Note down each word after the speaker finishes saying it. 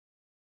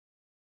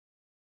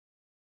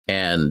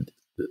And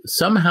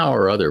somehow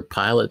or other,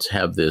 pilots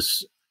have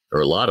this, or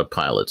a lot of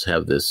pilots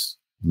have this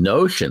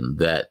notion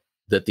that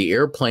the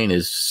airplane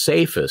is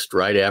safest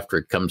right after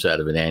it comes out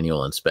of an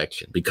annual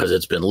inspection because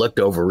it's been looked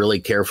over really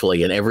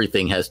carefully and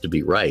everything has to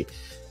be right.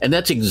 And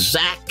that's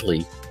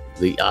exactly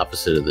the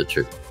opposite of the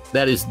truth.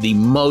 That is the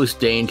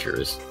most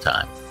dangerous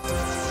time.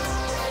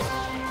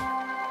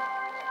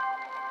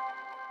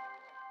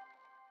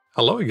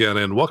 Hello again,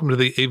 and welcome to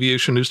the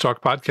Aviation News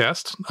Talk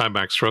podcast. I'm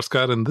Max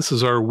Trescott, and this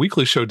is our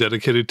weekly show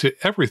dedicated to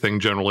everything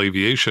general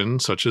aviation,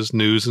 such as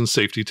news and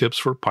safety tips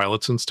for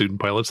pilots and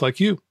student pilots like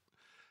you.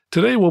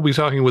 Today, we'll be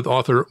talking with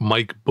author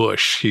Mike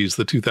Busch. He's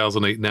the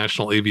 2008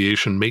 National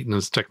Aviation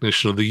Maintenance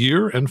Technician of the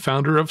Year and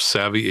founder of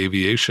Savvy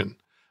Aviation.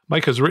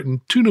 Mike has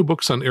written 2 new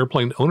books on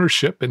airplane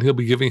ownership, and he'll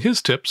be giving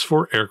his tips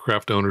for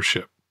aircraft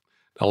ownership.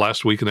 Now,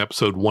 last week in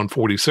episode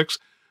 146,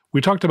 we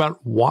talked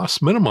about WAAS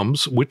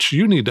minimums, which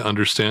you need to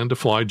understand to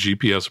fly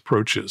GPS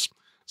approaches.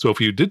 So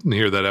if you didn't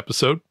hear that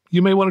episode,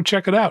 you may want to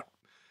check it out.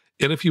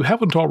 And if you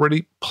haven't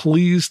already,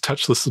 please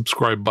touch the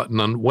subscribe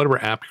button on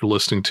whatever app you're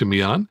listening to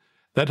me on.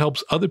 That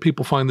helps other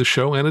people find the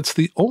show, and it's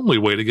the only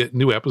way to get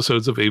new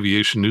episodes of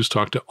Aviation News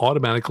Talk to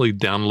automatically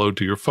download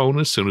to your phone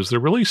as soon as they're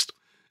released.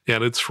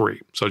 And it's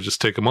free. So just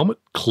take a moment,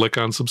 click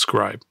on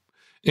subscribe.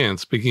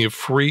 And speaking of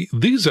free,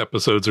 these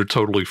episodes are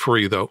totally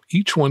free, though.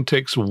 Each one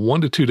takes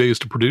 1 to 2 days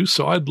to produce,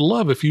 so I'd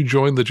love if you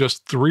join the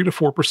just 3 to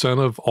 4%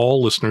 of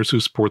all listeners who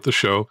support the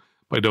show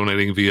by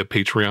donating via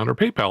Patreon or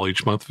PayPal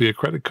each month via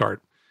credit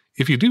card.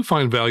 If you do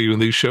find value in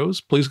these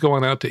shows, please go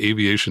on out to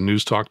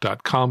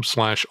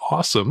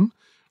aviationnewstalk.com/awesome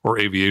or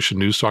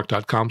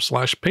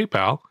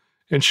aviationnewstalk.com/PayPal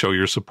and show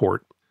your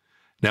support.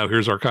 Now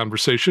here's our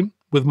conversation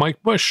with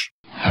Mike Busch.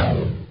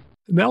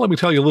 Now let me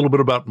tell you a little bit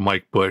about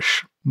Mike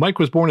Busch. Mike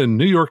was born in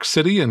New York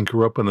City and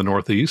grew up in the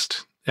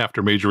Northeast.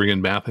 After majoring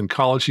in math in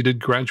college, he did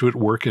graduate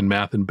work in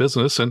math and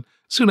business, and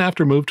soon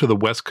after moved to the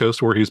West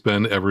Coast, where he's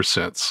been ever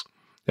since.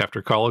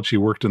 After college, he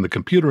worked in the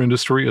computer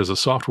industry as a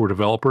software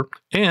developer,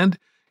 and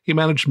he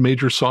managed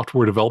major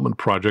software development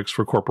projects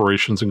for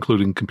corporations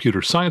including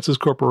Computer Sciences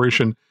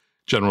Corporation,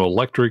 General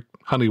Electric,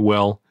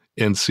 Honeywell,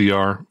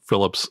 NCR,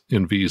 Philips,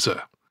 and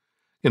Visa.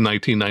 In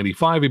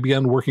 1995, he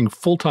began working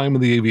full-time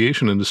in the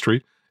aviation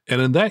industry, and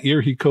in that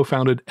year, he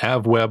co-founded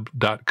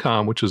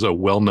avweb.com, which is a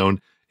well-known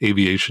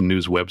aviation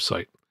news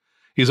website.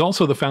 He's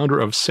also the founder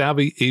of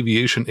Savvy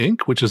Aviation,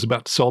 Inc., which is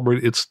about to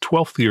celebrate its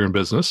 12th year in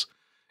business.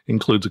 It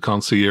includes a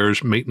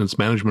concierge maintenance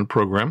management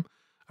program,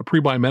 a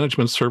pre-buy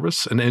management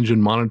service, an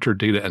engine monitor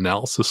data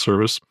analysis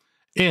service,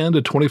 and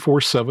a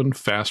 24/7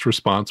 fast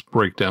response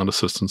breakdown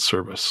assistance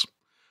service.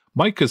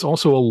 Mike is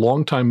also a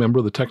longtime member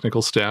of the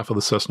technical staff of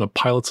the Cessna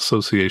Pilots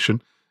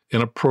Association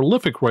and a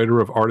prolific writer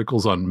of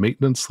articles on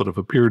maintenance that have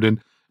appeared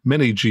in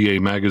many GA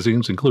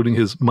magazines, including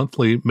his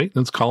monthly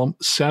maintenance column,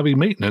 Savvy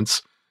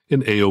Maintenance,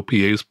 in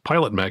AOPA's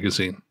Pilot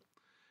magazine.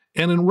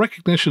 And in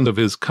recognition of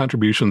his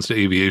contributions to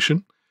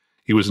aviation,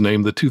 he was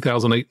named the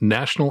 2008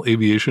 National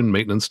Aviation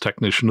Maintenance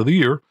Technician of the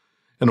Year,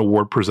 an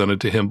award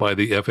presented to him by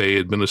the FAA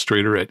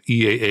administrator at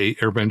EAA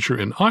AirVenture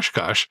in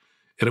Oshkosh,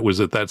 and it was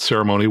at that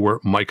ceremony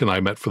where Mike and I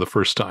met for the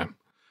first time.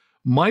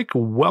 Mike,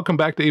 welcome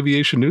back to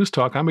Aviation News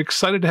Talk. I'm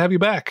excited to have you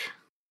back.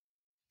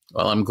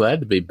 Well, I'm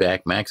glad to be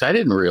back, Max. I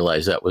didn't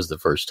realize that was the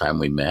first time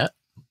we met.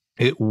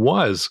 It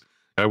was.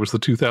 I was the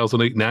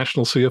 2008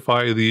 National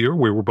CFI of the Year.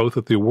 We were both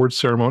at the awards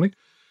ceremony.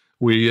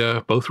 We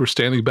both were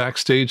standing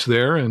backstage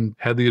there and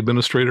had the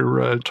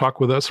administrator talk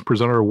with us and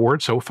present our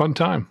awards. So fun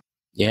time.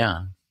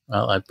 Yeah.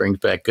 Well, that brings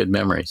back good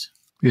memories.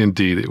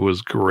 Indeed. It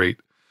was great.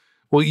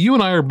 Well, you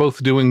and I are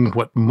both doing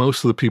what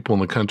most of the people in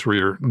the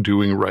country are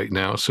doing right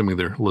now, assuming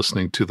they're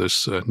listening to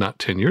this not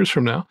 10 years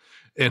from now.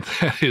 And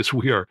that is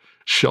we are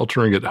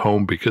sheltering at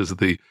home because of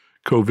the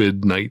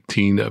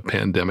COVID-19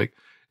 pandemic.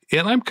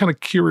 And I'm kind of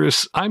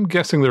curious. I'm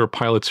guessing there are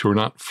pilots who are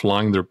not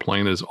flying their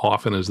plane as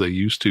often as they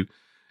used to.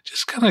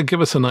 Just kind of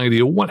give us an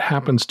idea what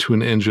happens to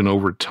an engine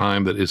over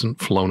time that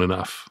isn't flown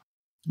enough.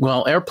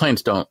 Well,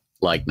 airplanes don't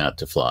like not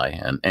to fly,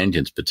 and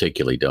engines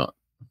particularly don't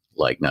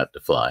like not to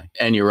fly.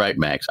 And you're right,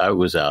 Max. I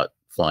was out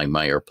flying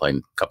my airplane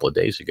a couple of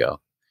days ago,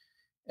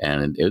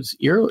 and it was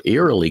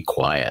eerily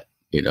quiet.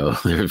 You know,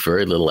 there's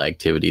very little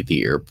activity at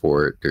the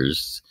airport.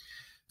 There's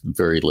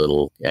very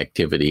little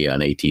activity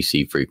on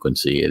ATC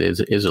frequency. It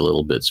is a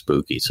little bit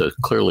spooky. So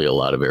clearly a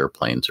lot of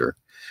airplanes are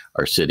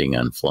sitting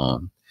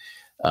unflown.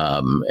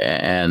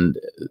 And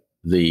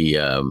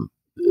the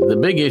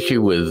big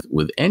issue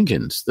with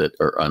engines that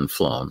are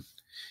unflown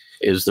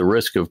is the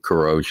risk of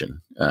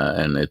corrosion.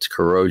 And it's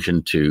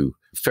corrosion to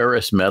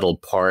ferrous metal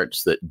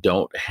parts that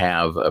don't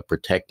have a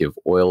protective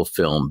oil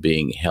film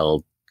being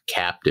held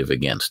captive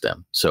against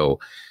them. So,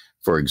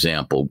 for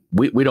example,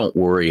 we don't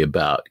worry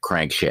about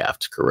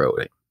crankshafts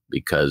corroding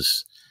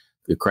because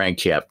the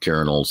crankshaft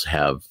journals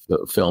have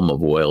a film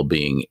of oil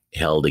being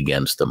held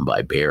against them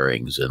by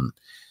bearings, and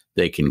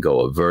they can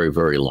go a very,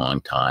 very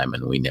long time,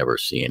 and we never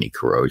see any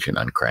corrosion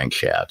on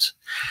crankshafts.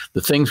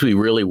 The things we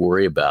really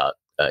worry about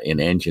in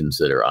engines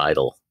that are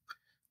idle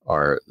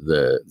are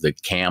the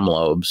cam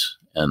lobes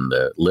and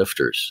the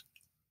lifters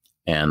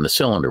and the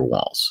cylinder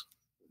walls.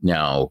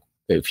 Now,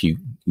 if you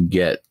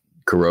get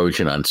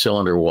corrosion on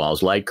cylinder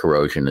walls, light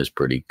corrosion is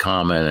pretty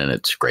common, and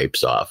it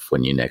scrapes off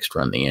when you next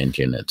run the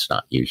engine. It's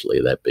not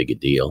usually that big a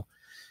deal.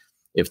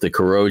 If the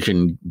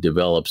corrosion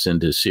develops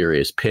into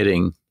serious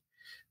pitting,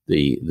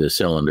 the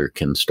cylinder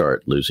can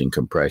start losing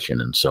compression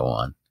and so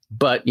on.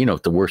 But,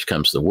 if the worst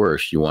comes to the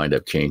worst, you wind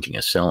up changing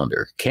a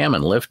cylinder. Cam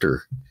and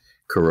lifter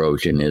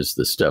corrosion is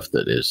the stuff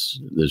that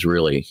is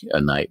really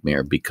a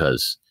nightmare,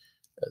 because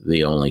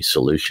the only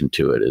solution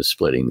to it is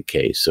splitting the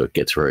case. So it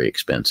gets very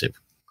expensive.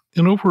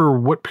 And over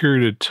what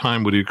period of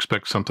time would you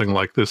expect something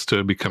like this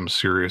to become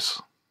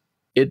serious?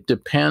 It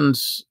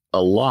depends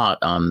a lot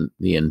on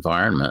the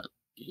environment.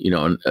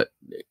 An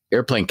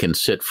airplane can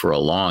sit for a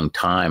long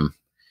time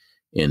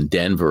in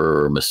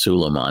Denver or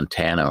Missoula,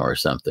 Montana or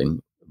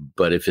something.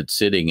 But if it's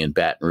sitting in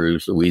Baton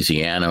Rouge,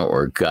 Louisiana,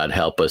 or God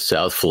help us,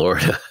 South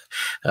Florida,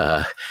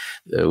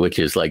 which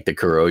is like the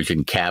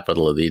corrosion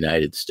capital of the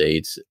United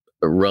States,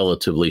 a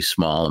relatively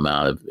small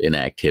amount of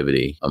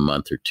inactivity, a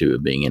month or two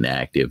of being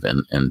inactive,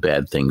 and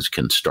bad things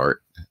can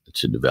start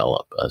to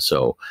develop.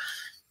 So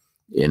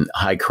in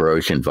high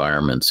corrosion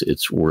environments,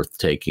 it's worth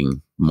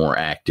taking more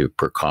active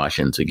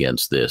precautions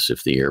against this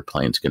if the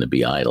airplane's going to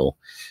be idle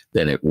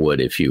than it would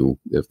if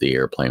the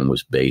airplane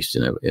was based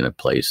in a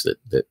place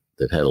that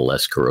had a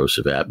less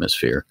corrosive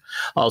atmosphere.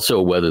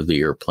 Also, whether the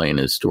airplane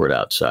is stored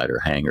outside or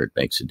hangared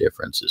makes a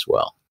difference as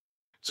well.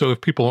 So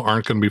if people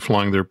aren't going to be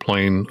flying their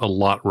plane a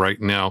lot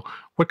right now,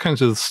 what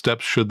kinds of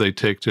steps should they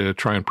take to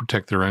try and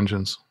protect their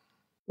engines?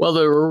 Well,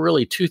 there are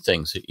really two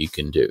things that you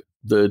can do.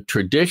 The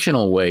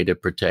traditional way to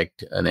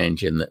protect an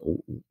engine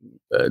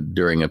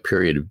during a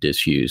period of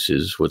disuse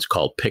is what's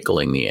called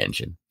pickling the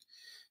engine,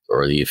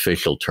 or the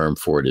official term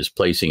for it is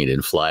placing it in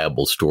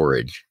flyable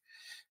storage.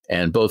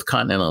 And both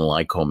Continental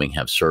and Lycoming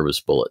have service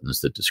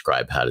bulletins that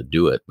describe how to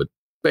do it. But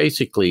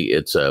basically,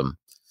 it's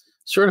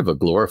sort of a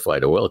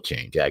glorified oil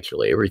change,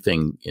 actually.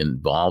 Everything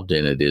involved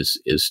in it is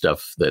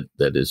stuff that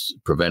is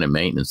preventive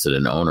maintenance that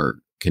an owner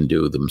can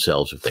do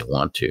themselves if they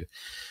want to.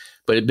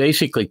 But it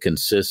basically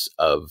consists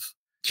of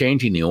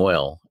changing the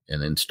oil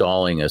and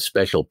installing a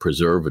special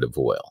preservative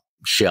oil.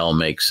 Shell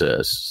makes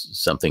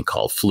something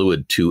called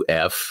Fluid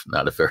 2F,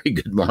 not a very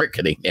good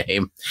marketing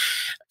name.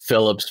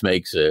 Phillips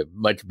makes a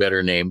much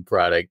better named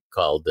product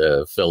called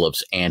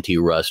Phillips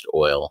Anti-Rust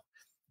Oil.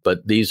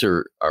 But these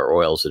are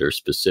oils that are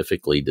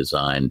specifically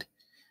designed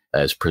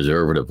as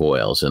preservative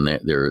oils, and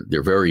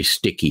they're very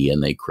sticky,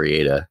 and they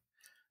create a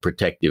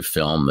protective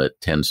film that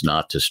tends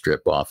not to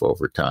strip off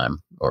over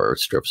time, or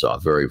strips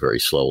off very, very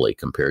slowly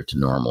compared to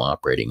normal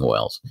operating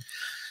oils.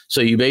 So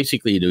you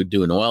basically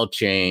do an oil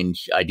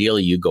change.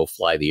 Ideally, you go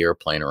fly the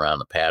airplane around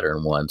the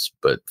pattern once,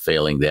 but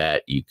failing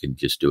that, you can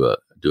just do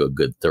a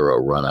good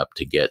thorough run up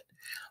to get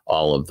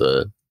all of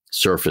the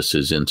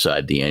surfaces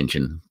inside the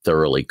engine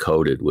thoroughly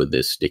coated with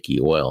this sticky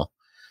oil.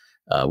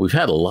 We've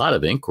had a lot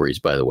of inquiries,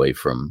 by the way,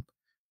 from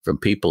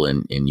people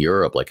in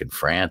Europe, like in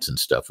France and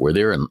stuff, where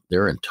they're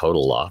in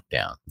total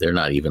lockdown. They're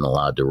not even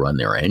allowed to run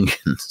their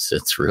engines.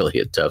 It's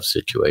really a tough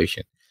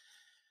situation.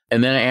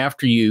 And then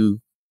after you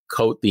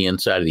coat the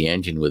inside of the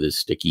engine with this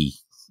sticky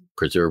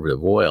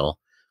preservative oil,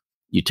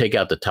 you take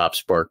out the top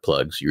spark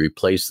plugs, you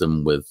replace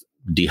them with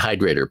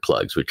dehydrator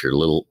plugs, which are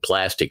little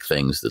plastic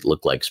things that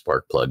look like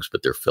spark plugs,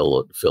 but they're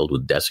filled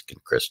with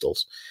desiccant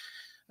crystals.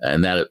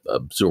 And that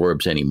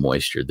absorbs any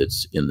moisture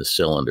that's in the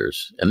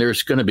cylinders. And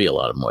there's going to be a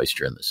lot of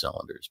moisture in the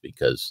cylinders,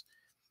 because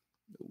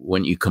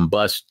when you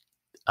combust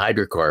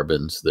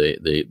hydrocarbons,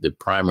 the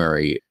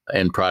primary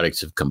end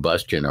products of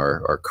combustion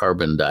are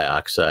carbon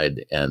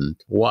dioxide and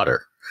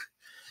water.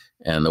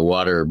 And the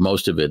water,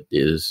 most of it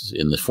is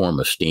in the form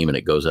of steam, and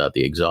it goes out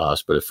the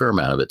exhaust, but a fair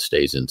amount of it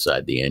stays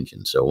inside the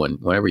engine. So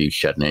whenever you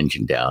shut an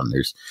engine down,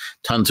 there's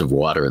tons of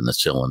water in the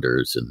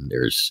cylinders, and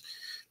there's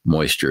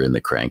moisture in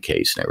the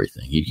crankcase and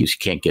everything. You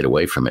just can't get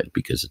away from it,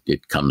 because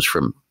it comes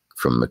from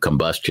the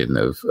combustion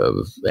of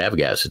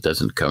avgas. It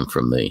doesn't come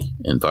from the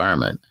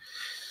environment.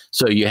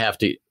 So you have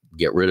to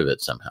get rid of it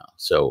somehow.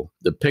 So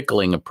the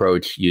pickling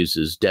approach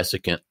uses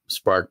desiccant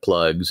spark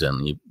plugs,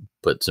 and you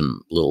put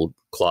some little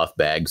cloth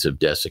bags of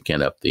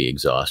desiccant up the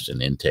exhaust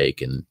and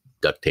intake and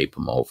duct tape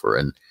them over.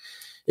 And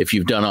if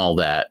you've done all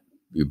that,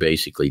 you're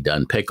basically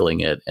done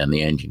pickling it, and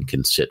the engine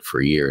can sit for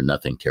a year.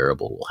 Nothing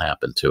terrible will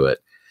happen to it.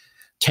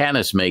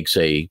 Tannis makes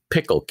a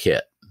pickle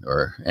kit,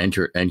 or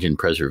engine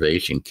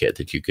preservation kit,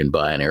 that you can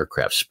buy in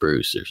aircraft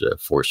spruce. There's a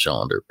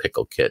 4-cylinder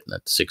pickle kit and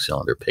a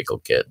 6-cylinder pickle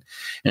kit.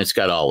 And it's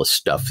got all the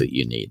stuff that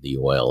you need, the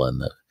oil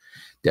and the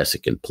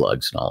desiccant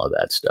plugs and all of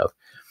that stuff.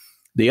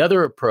 The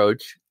other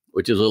approach,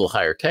 which is a little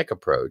higher tech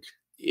approach,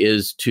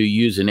 is to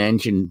use an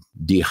engine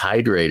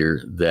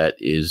dehydrator that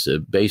is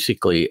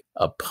basically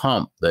a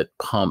pump that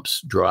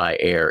pumps dry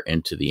air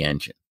into the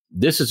engine.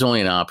 This is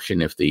only an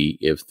option if the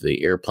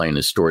airplane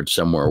is stored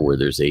somewhere where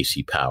there's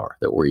AC power,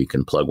 where you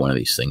can plug one of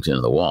these things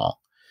into the wall.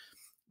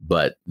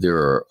 But there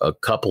are a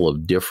couple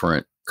of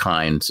different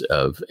kinds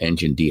of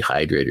engine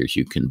dehydrators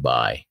you can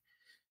buy.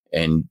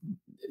 And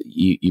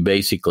you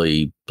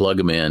basically plug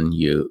them in,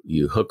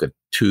 you hook a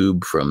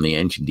tube from the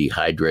engine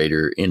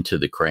dehydrator into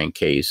the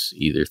crankcase,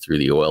 either through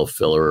the oil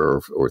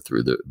filler or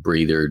through the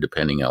breather,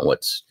 depending on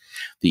what's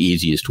the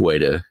easiest way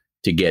to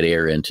get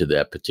air into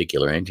that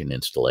particular engine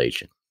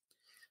installation.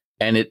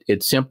 And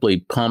it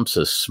simply pumps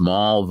a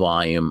small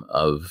volume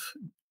of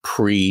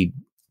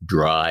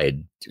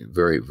pre-dried,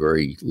 very,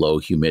 very low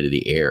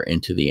humidity air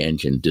into the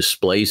engine,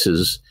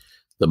 displaces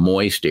the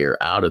moist air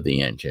out of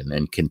the engine,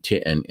 and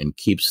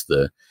keeps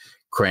the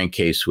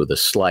crankcase with a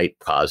slight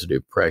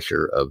positive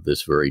pressure of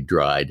this very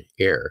dried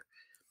air.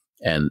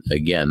 And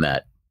again,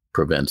 that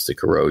prevents the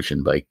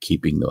corrosion by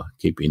keeping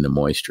the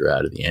moisture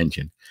out of the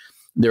engine.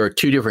 There are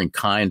two different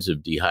kinds of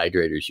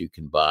dehydrators you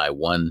can buy.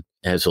 One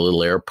has a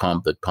little air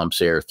pump that pumps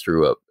air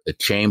through a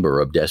chamber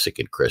of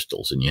desiccant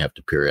crystals, and you have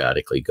to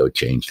periodically go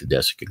change the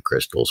desiccant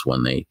crystals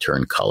when they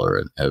turn color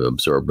and have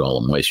absorbed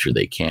all the moisture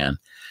they can.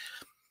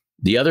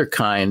 The other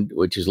kind,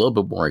 which is a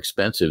little bit more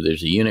expensive,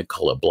 there's a unit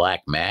called a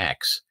Black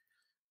Max,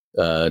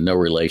 no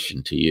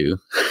relation to you,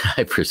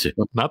 I presume.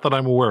 Not that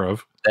I'm aware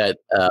of. That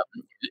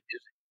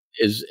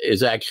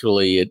is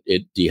actually,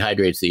 it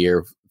dehydrates the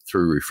air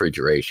through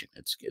refrigeration.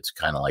 It's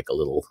kind of like a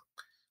little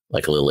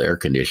air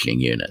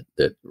conditioning unit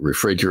that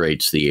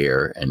refrigerates the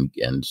air and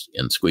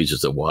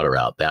squeezes the water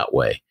out that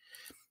way,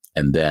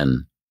 and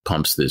then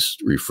pumps this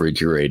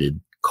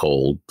refrigerated,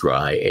 cold,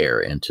 dry air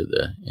into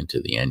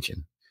the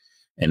engine.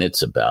 And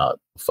it's about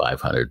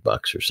 $500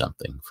 or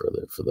something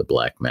for the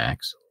Black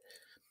Max.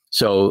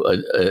 So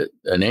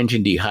an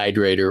engine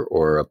dehydrator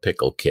or a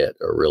pickle kit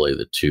are really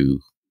the two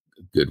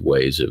good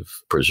ways of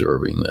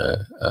preserving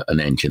an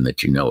engine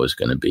that you know is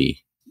going to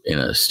be in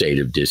a state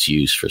of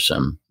disuse for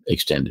some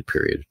extended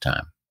period of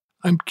time.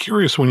 I'm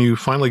curious, when you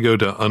finally go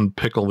to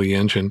unpickle the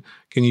engine,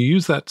 can you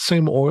use that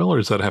same oil, or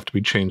does that have to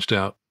be changed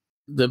out?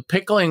 The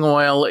pickling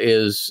oil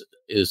is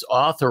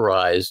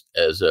authorized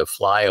as a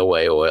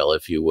flyaway oil,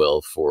 if you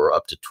will, for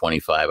up to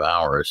 25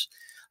 hours.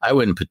 I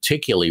wouldn't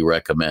particularly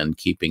recommend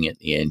keeping it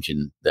in the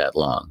engine that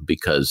long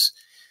because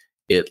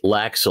it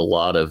lacks a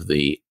lot of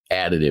the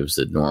additives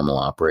that normal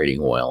operating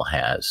oil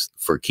has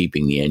for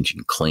keeping the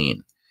engine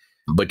clean.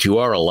 But you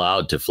are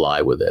allowed to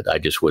fly with it. I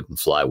just wouldn't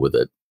fly with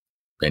it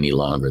any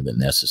longer than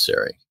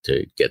necessary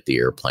to get the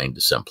airplane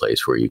to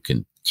someplace where you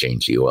can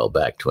change the oil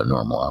back to a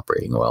normal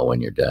operating oil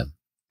when you're done.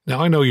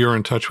 Now, I know you're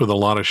in touch with a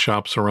lot of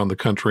shops around the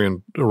country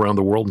and around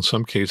the world in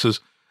some cases.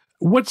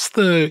 What's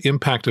the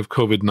impact of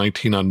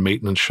COVID-19 on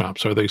maintenance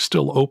shops? Are they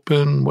still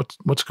open?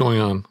 What's going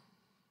on?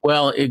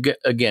 Well,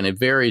 again, it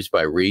varies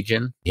by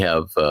region. You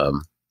have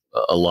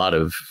a lot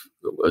of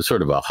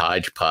sort of a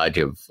hodgepodge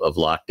of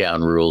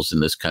lockdown rules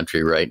in this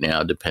country right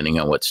now, depending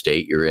on what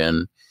state you're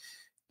in.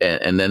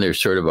 And then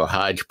there's sort of a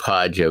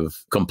hodgepodge of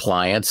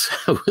compliance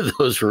with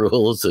those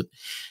rules that,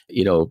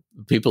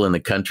 people in the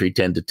country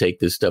tend to take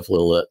this stuff a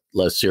little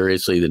less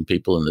seriously than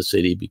people in the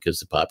city because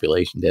the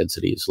population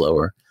density is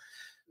lower.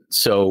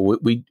 So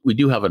we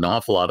do have an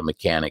awful lot of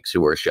mechanics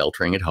who are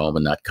sheltering at home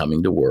and not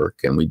coming to work.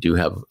 And we do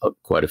have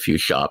quite a few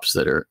shops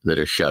that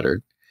are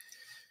shuttered.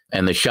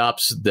 And the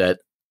shops that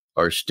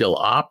are still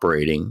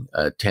operating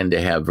tend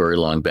to have very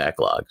long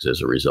backlogs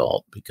as a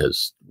result,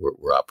 because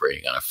we're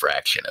operating on a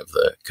fraction of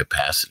the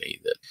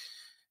capacity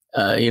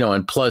that,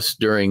 and plus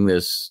during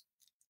this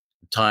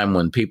time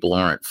when people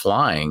aren't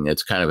flying,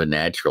 it's kind of a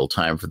natural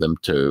time for them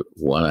to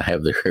want to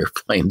have their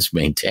airplanes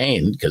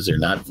maintained because they're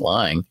not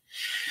flying.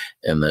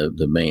 And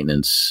the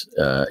maintenance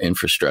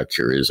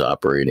infrastructure is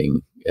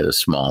operating at a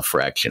small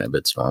fraction of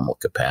its normal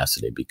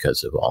capacity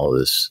because of all of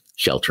this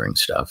sheltering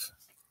stuff.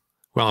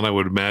 Well, and I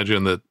would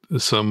imagine that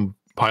some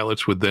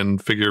pilots would then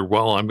figure,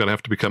 well, I'm going to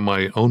have to become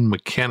my own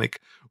mechanic.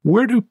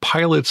 Where do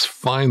pilots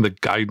find the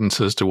guidance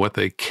as to what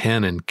they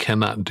can and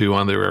cannot do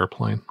on their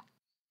airplane?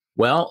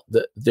 Well,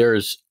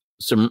 there's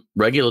some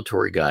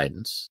regulatory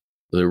guidance.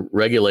 The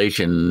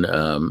regulation,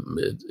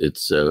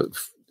 it's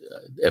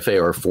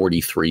FAR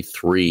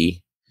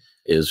 43.3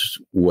 is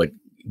what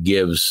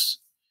gives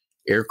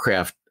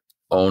aircraft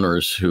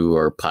owners who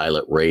are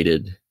pilot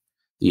rated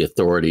the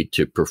authority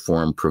to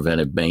perform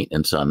preventive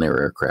maintenance on their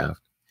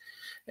aircraft.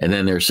 And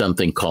then there's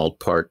something called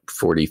Part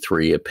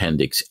 43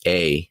 Appendix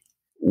A,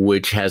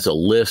 which has a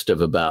list of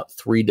about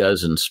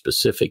 36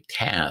 specific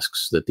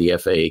tasks that the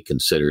FAA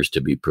considers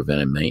to be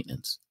preventive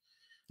maintenance.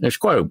 And there's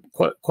quite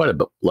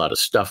a lot of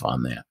stuff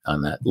on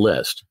that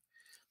list.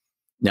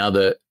 Now,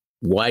 the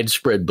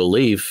widespread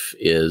belief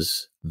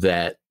is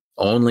that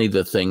only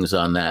the things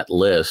on that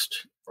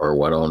list are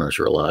what owners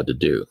are allowed to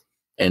do.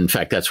 In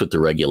fact, that's what the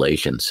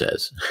regulation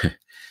says.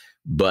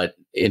 But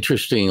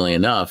interestingly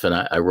enough, and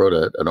I wrote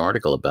an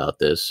article about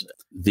this,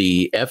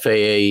 the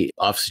FAA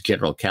Office of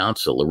General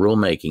Counsel, the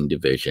rulemaking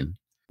division,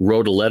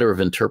 wrote a letter of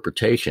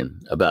interpretation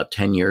about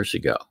 10 years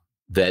ago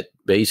that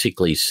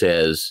basically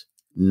says,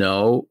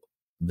 no,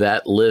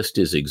 that list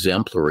is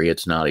exemplary.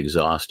 It's not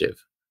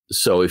exhaustive.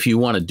 So if you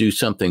want to do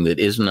something that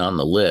isn't on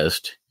the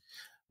list,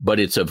 but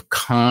it's of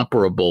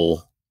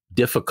comparable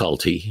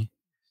difficulty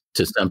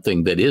to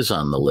something that is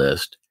on the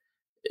list,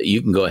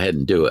 you can go ahead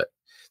and do it.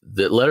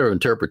 The letter of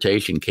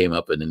interpretation came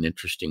up in an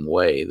interesting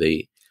way.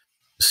 The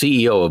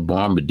CEO of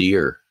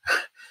Bombardier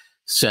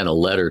sent a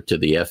letter to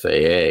the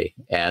FAA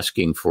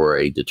asking for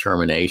a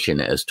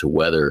determination as to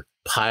whether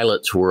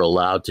pilots were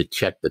allowed to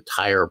check the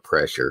tire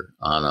pressure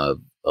on a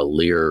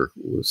Lear,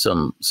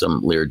 some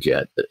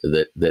Learjet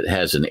that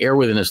has an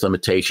airworthiness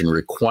limitation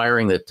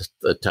requiring that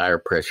the tire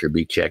pressure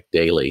be checked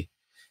daily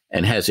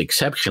and has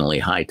exceptionally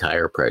high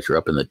tire pressure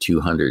up in the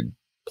 200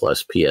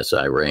 plus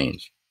PSI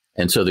range.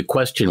 And so the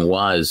question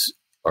was,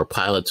 are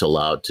pilots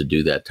allowed to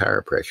do that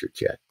tire pressure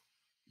check?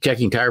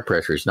 Checking tire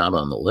pressure is not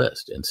on the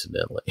list,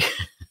 incidentally.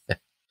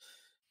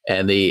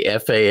 And the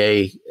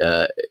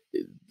FAA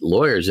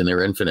lawyers, in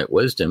their infinite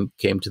wisdom,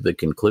 came to the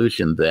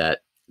conclusion that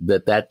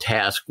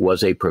task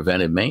was a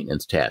preventive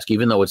maintenance task,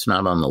 even though it's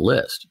not on the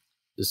list.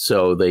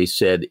 So they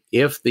said,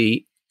 if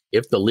the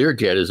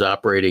Learjet is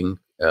operating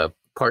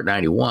Part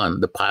 91,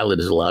 the pilot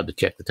is allowed to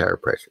check the tire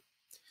pressure.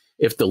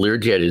 If the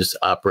Learjet is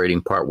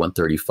operating Part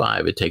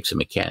 135, it takes a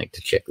mechanic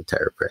to check the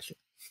tire pressure.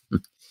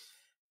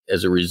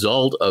 As a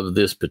result of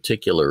this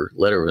particular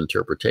letter of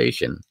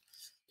interpretation,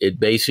 it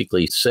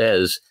basically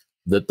says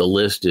that the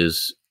list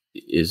is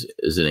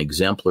an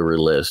exemplary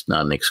list,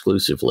 not an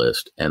exclusive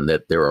list, and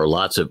that there are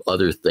lots of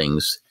other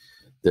things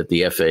that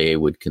the FAA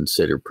would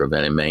consider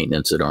preventive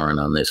maintenance that aren't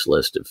on this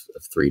list of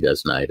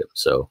 36 items.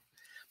 So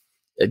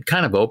it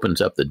kind of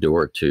opens up the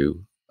door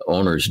to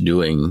owners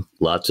doing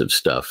lots of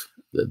stuff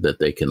that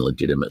they can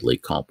legitimately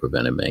call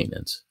preventive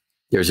maintenance.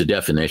 There's a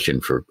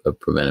definition of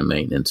preventive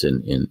maintenance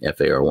in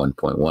FAR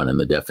 1.1 in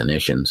the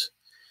definitions,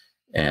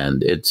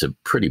 and it's a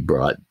pretty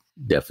broad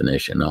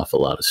definition. An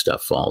awful lot of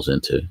stuff falls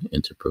into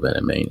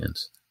preventive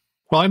maintenance.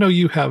 Well, I know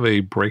you have a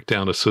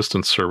breakdown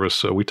assistance service.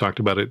 So we talked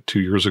about it 2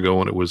 years ago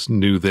when it was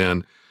new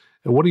then.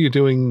 And what are you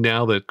doing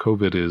now that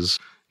COVID is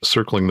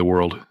circling the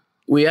world?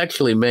 We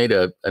actually made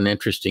an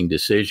interesting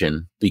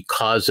decision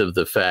because of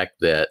the fact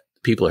that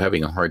people are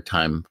having a hard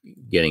time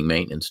getting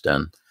maintenance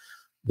done,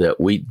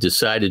 that we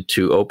decided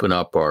to open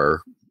up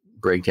our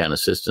breakdown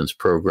assistance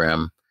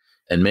program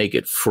and make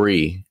it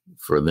free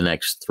for the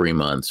next 3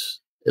 months,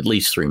 at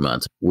least 3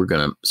 months. We're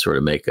going to sort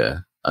of make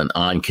an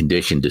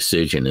on-condition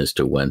decision as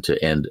to when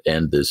to end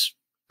this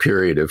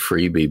period of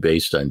freebie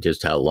based on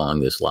just how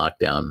long this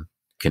lockdown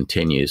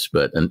continues.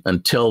 But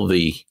until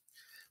the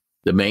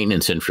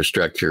maintenance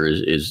infrastructure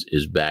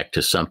is back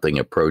to something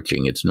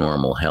approaching its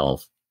normal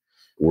health,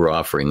 we're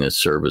offering this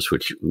service,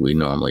 which we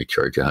normally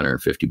charge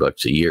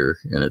 $150 a year.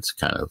 And it's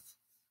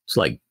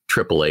like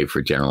AAA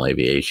for General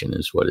Aviation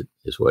is what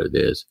it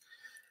is.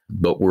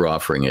 But we're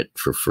offering it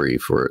for free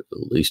for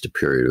at least a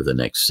period of the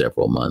next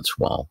several months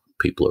while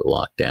people are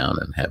locked down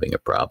and having a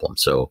problem.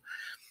 So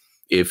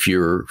if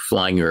you're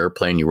flying your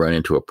airplane, you run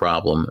into a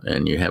problem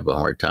and you have a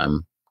hard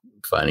time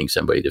finding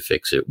somebody to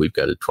fix it, we've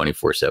got a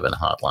 24/7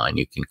 hotline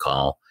you can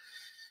call.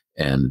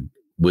 And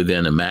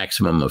within a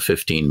maximum of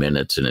 15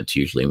 minutes, and it's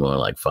usually more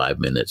like 5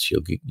 minutes,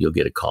 you'll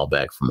get a call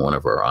back from one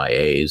of our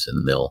IAs,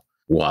 and they'll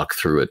walk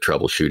through a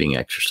troubleshooting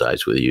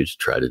exercise with you to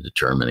try to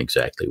determine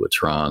exactly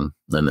what's wrong.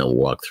 Then they'll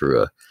walk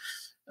through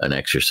an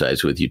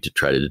exercise with you to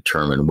try to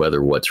determine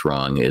whether what's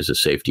wrong is a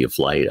safety of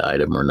flight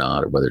item or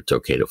not, or whether it's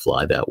okay to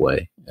fly that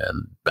way.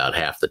 And about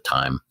half the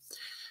time,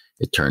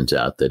 it turns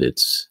out that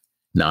it's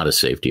not a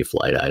safety of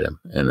flight item,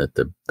 and that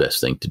the best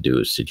thing to do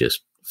is to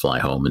just fly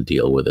home and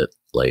deal with it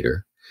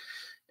later.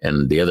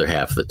 And the other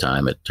half of the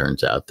time, it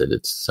turns out that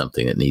it's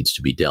something that needs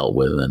to be dealt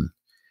with. And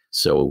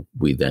so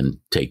we then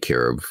take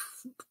care of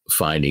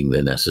finding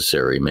the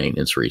necessary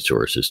maintenance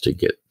resources to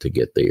get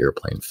the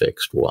airplane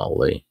fixed while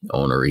the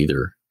owner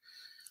either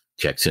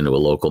checks into a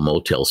local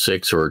Motel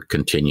 6 or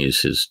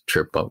continues his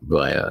trip up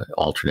via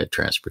alternate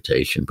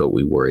transportation. But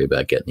we worry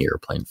about getting the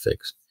airplane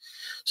fixed.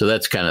 So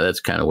that's kind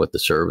of what the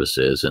service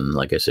is. And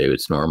like I say,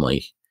 it's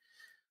normally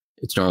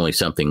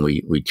something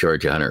we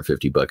charge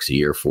 $150 a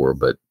year for,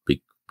 but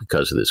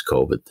because of this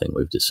COVID thing,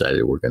 we've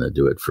decided we're going to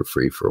do it for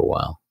free for a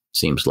while.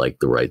 Seems like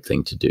the right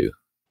thing to do.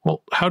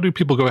 Well, how do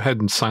people go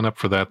ahead and sign up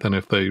for that then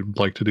if they'd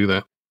like to do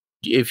that?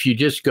 If you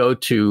just go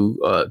to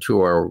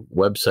our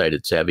website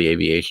at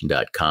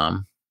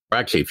savvyaviation.com, or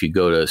actually if you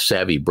go to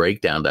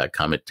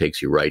savvybreakdown.com, it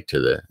takes you right to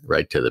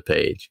the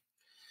page.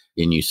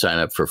 And you sign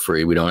up for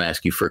free. We don't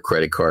ask you for a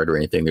credit card or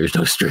anything. There's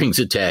no strings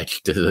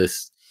attached to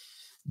this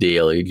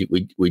deal.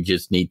 We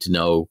just need to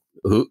know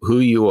who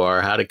you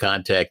are, how to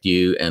contact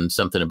you, and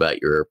something about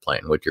your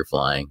airplane, what you're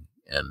flying.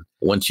 And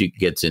once you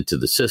get into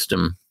the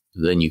system,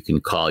 then you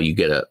can call. You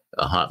get a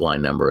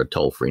hotline number, a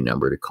toll-free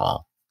number to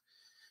call.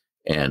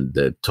 And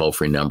the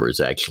toll-free number is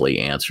actually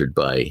answered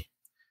by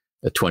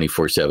a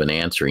 24/7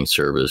 answering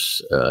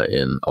service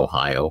in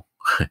Ohio.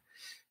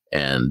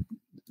 And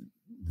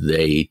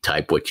they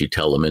type what you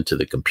tell them into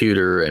the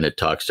computer, and it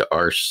talks to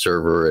our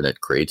server, and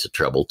it creates a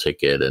trouble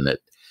ticket, and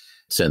it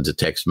sends a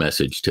text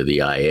message to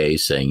the IA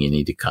saying you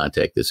need to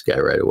contact this guy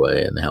right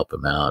away and help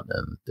him out.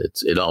 And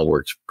it all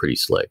works pretty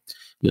slick.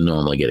 You'll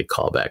normally get a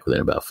call back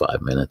within about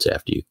 5 minutes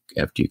after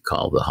you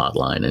call the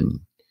hotline and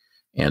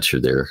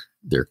answer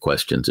their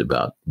questions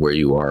about where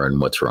you are and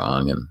what's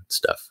wrong and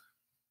stuff.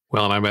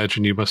 Well, and I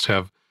imagine you must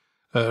have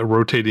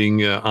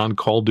rotating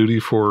on-call duty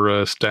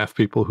for staff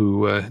people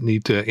who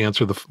need to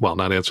answer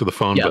not answer the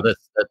phone. Yeah,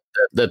 but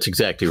that's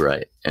exactly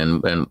right.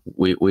 And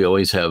we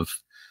always have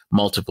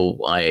multiple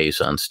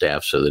IAs on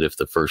staff so that if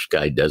the first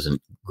guy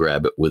doesn't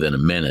grab it within a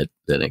minute,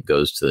 then it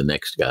goes to the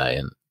next guy.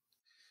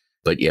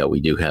 But yeah,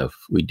 we've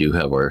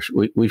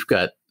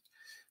got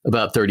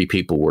about 30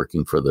 people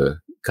working for the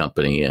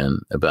company,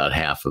 and about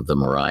half of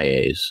them are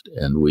IAs,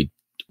 and we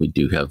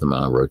do have them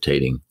on a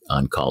rotating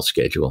on-call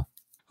schedule.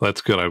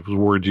 That's good. I was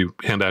worried you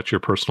hand out your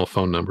personal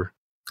phone number.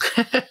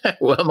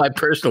 Well, my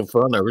personal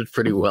phone number is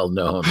pretty well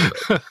known,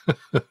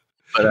 but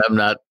I'm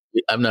not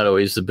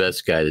always the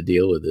best guy to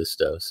deal with this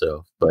stuff.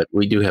 So, but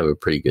we do have a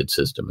pretty good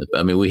system.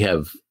 I mean, we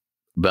have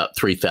about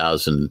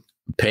 3,000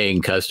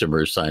 paying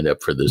customers signed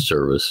up for this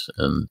service,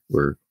 and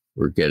we're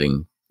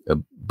getting a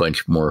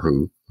bunch more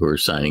who are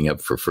signing up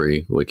for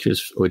free, which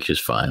is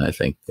fine. I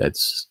think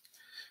it's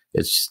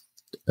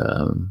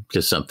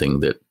just something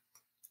that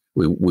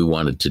we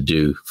wanted to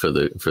do for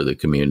the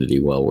community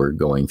while we're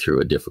going through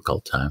a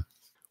difficult time.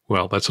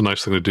 Well, that's a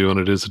nice thing to do, and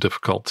it is a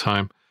difficult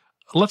time.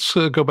 Let's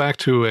go back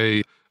to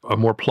a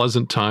more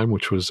pleasant time,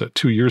 which was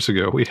 2 years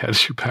ago. We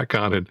had you back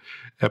on in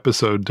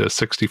episode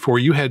 64.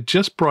 You had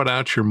just brought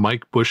out your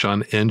Mike Busch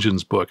on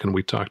engines book, and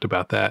we talked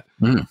about that.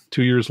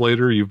 2 years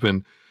later, you've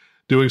been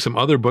doing some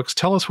other books.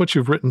 Tell us what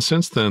you've written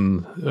since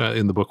then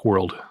in the book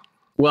world.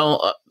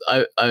 Well,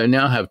 I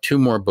now have 2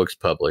 more books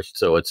published,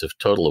 so it's a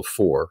total of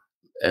 4.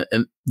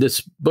 And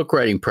this book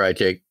writing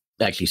project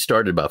actually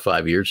started about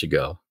 5 years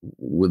ago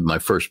with my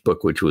first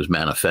book, which was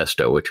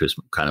Manifesto, which was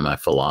kind of my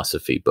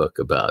philosophy book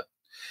about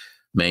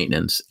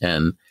maintenance.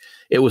 And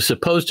it was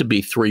supposed to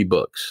be 3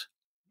 books.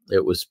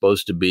 It was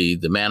supposed to be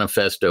the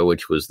Manifesto,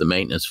 which was the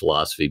maintenance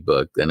philosophy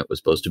book. Then it was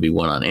supposed to be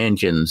one on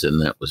engines,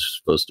 and then it was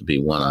supposed to be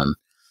one on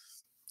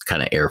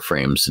kind of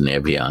airframes and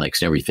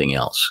avionics and everything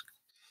else.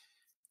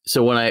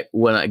 So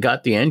when I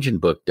got the engine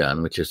book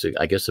done, which is,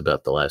 I guess,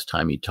 about the last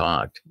time you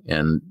talked,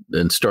 and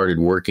then started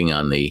working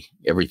on the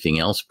everything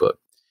else book,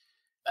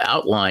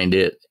 outlined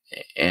it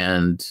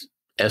and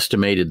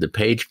estimated the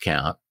page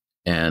count,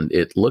 and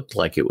it looked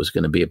like it was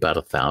going to be about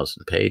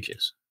 1,000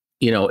 pages.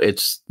 You know,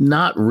 it's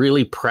not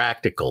really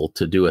practical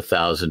to do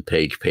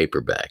 1,000-page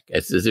paperback.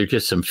 There's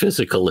just some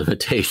physical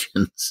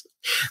limitations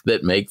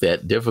that make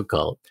that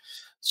difficult.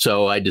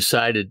 So I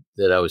decided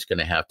that I was going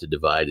to have to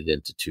divide it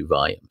into 2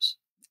 volumes.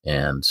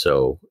 And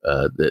so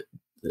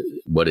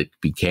what it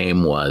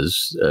became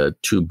was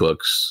 2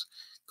 books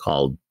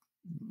called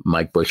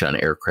Mike Busch on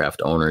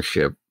Aircraft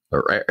Ownership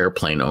or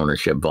Airplane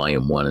Ownership,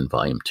 Volume 1 and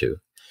Volume 2.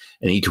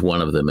 And each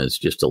one of them is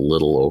just a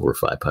little over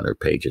 500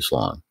 pages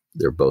long.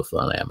 They're both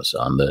on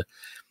Amazon. The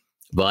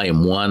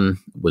Volume 1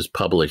 was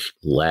published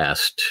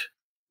last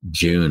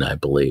June, I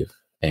believe,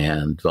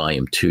 and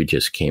Volume 2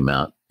 just came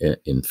out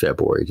in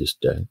February,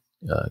 just a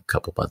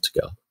couple months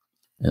ago.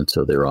 And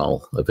so they're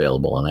all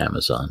available on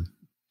Amazon.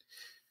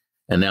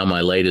 And now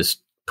my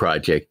latest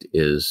project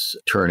is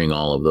turning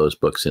all of those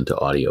books into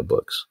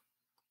audiobooks,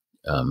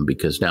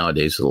 because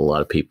nowadays a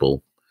lot of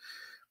people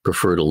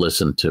prefer to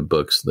listen to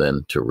books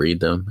than to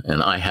read them.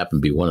 And I happen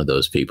to be one of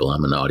those people.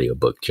 I'm an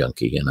audiobook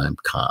junkie, and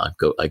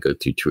I go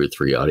through 2 or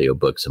 3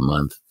 audiobooks a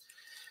month.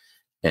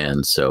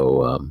 And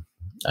so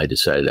I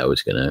decided I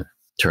was going to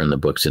turn the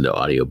books into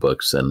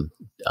audiobooks, and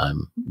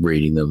I'm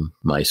reading them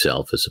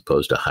myself as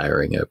opposed to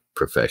hiring a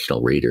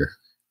professional reader,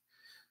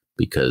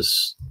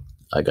 because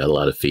I got a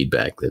lot of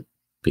feedback that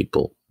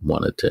people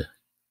wanted to.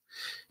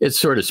 It's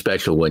sort of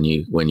special when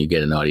you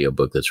get an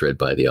audiobook that's read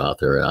by the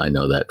author. And I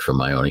know that from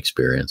my own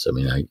experience. I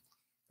mean,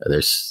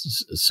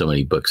 there's so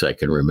many books I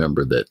can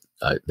remember that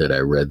I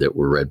read that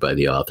were read by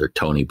the author.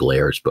 Tony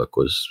Blair's book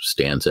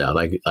stands out.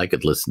 I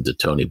could listen to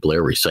Tony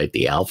Blair recite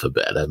the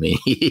alphabet. I mean,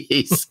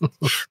 he's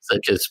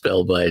such a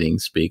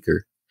spellbinding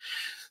speaker.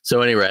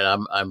 So anyway,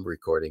 I'm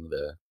recording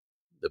the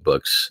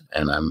books,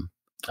 and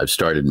I've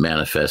started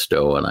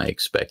Manifesto, and I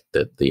expect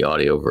that the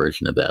audio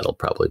version of that will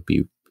probably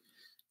be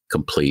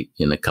complete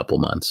in a couple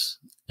months.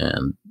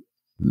 And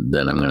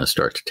then I'm going to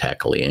start to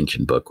tackle the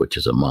engine book, which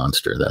is a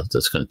monster.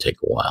 That's going to take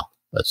a while.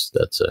 That's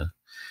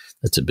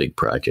a big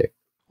project.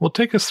 Well,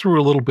 take us through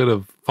a little bit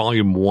of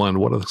Volume 1.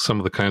 What are some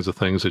of the kinds of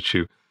things that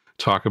you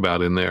talk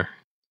about in there?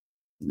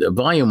 The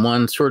Volume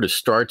 1 sort of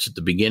starts at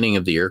the beginning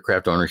of the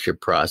aircraft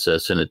ownership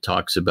process, and it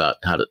talks about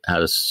how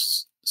to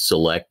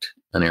select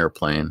an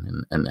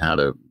airplane and how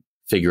to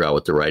figure out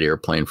what the right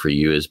airplane for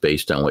you is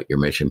based on what your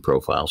mission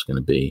profile is going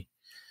to be.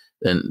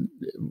 Then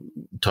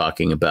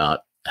talking about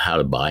how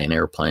to buy an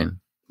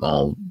airplane,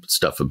 all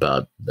stuff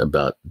about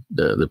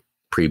the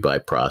pre-buy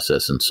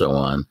process and so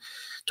on.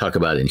 Talk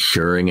about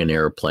insuring an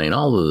airplane,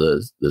 all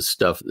of the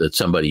stuff that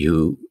somebody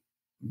who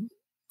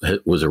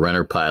was a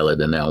renter pilot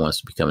and now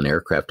wants to become an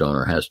aircraft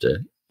owner has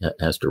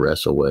to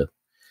wrestle with.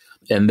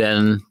 And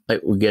then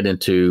we get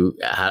into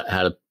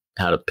how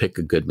to pick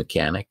a good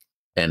mechanic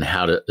and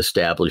how to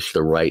establish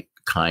the right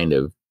kind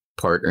of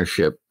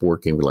partnership,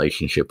 working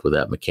relationship with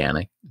that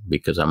mechanic,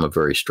 because I'm a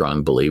very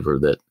strong believer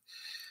that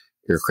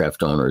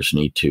aircraft owners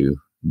need to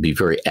be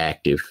very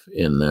active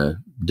in the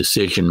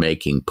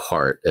decision-making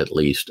part, at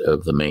least,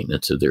 of the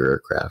maintenance of their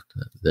aircraft.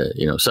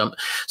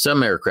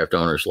 Some aircraft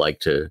owners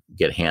like to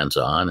get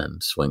hands-on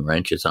and swing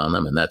wrenches on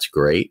them, and that's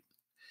great.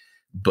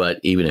 But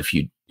even if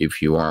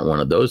you aren't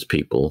one of those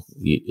people,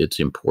 it's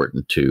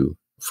important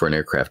for an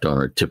aircraft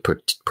owner to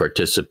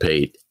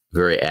participate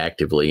very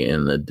actively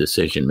in the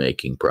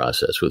decision-making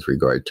process with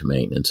regard to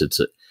maintenance. It's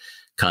a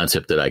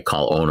concept that I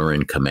call owner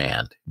in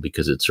command,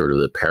 because it's sort of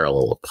the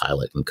parallel of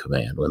pilot in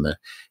command. When the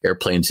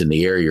airplane's in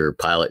the air, you're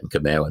pilot in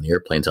command. When the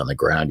airplane's on the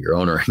ground, you're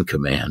owner in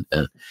command.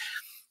 And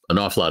an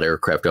awful lot of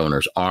aircraft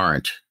owners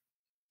aren't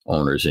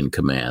owners in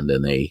command,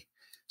 and they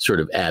sort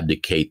of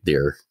abdicate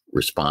their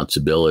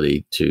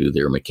responsibility to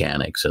their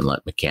mechanics and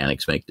let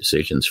mechanics make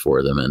decisions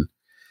for them. And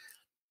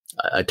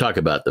I talk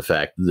about the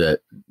fact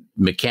that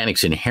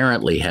mechanics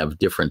inherently have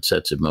different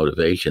sets of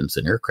motivations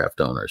than aircraft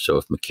owners. So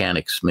if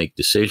mechanics make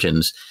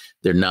decisions,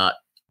 they're not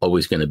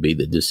always going to be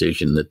the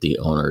decision that the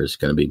owner is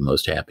going to be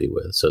most happy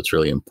with. So it's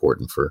really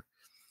important for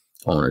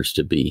owners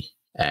to be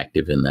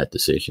active in that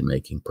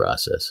decision-making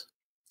process.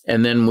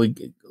 And then we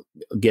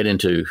get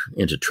into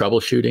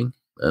troubleshooting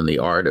and the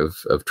art of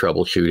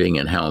troubleshooting,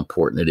 and how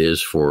important it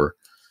is for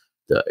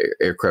the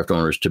aircraft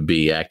owners to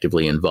be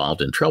actively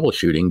involved in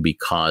troubleshooting,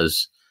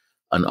 because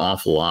an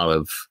awful lot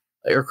of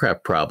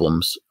aircraft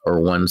problems are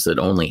ones that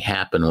only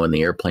happen when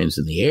the airplane's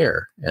in the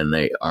air, and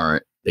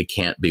they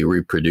can't be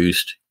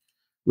reproduced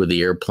with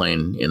the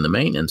airplane in the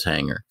maintenance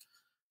hangar.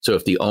 So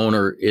if the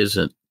owner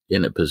isn't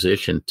in a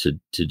position to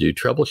do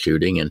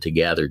troubleshooting and to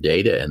gather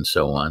data and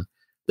so on,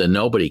 then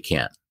nobody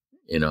can.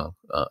 An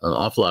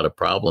awful lot of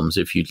problems,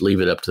 if you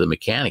leave it up to the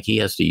mechanic, he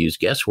has to use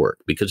guesswork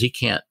because he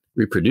can't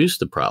reproduce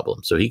the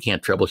problem. So he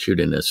can't troubleshoot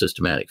in a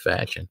systematic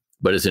fashion.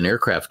 But as an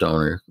aircraft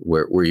owner,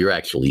 where you're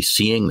actually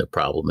seeing the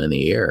problem in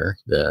the air,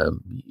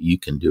 you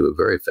can do a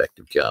very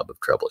effective job of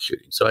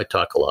troubleshooting. So I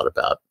talk a lot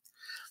about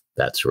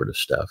that sort of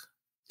stuff.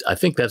 I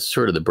think that's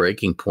sort of the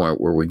breaking point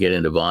where we get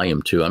into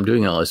volume 2. I'm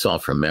doing all this all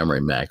from memory,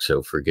 Max,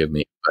 so forgive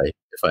me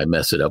if I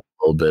mess it up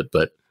a little bit.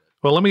 But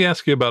well, let me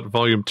ask you about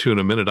volume 2 in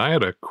a minute. I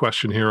had a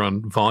question here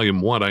on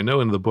volume 1. I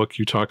know in the book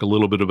you talk a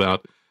little bit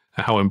about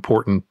how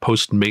important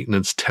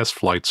post-maintenance test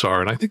flights are,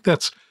 and I think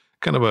that's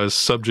kind of a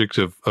subject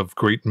of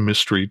great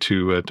mystery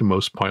to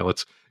most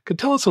pilots. Could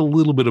tell us a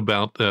little bit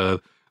about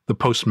the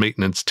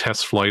post-maintenance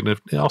test flight,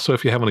 and also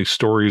if you have any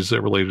stories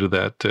related to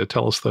that,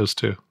 tell us those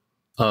too.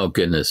 Oh,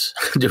 goodness.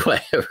 Do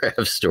I ever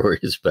have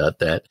stories about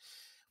that?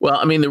 Well,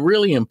 I mean, the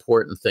really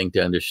important thing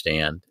to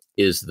understand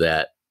is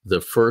that the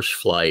first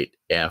flight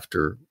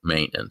after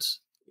maintenance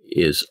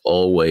is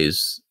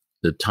always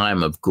the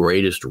time of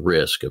greatest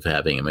risk of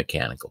having a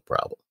mechanical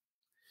problem.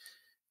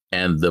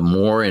 And the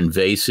more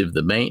invasive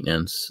the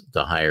maintenance,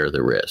 the higher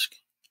the risk.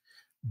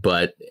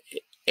 But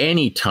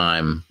any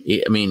time,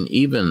 I mean,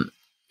 even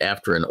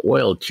after an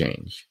oil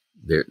change,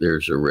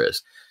 there's a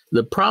risk.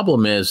 The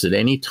problem is that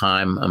any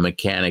time a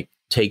mechanic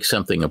takes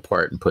something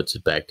apart and puts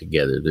it back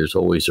together, there's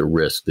always a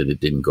risk that it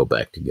didn't go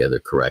back together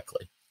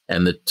correctly.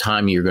 And the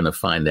time you're going to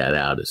find that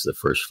out is the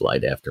first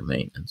flight after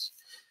maintenance.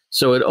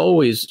 So it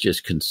always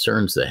just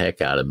concerns the heck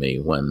out of me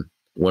when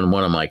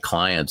one of my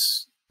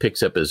clients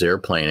picks up his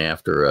airplane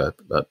after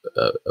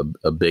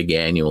a big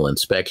annual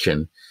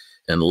inspection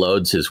and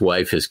loads his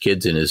wife, his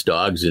kids, and his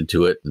dogs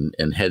into it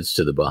and heads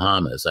to the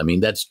Bahamas. I mean,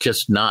 that's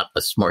just not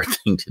a smart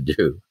thing to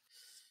do.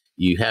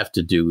 You have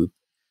to do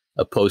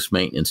a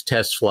post-maintenance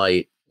test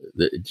flight.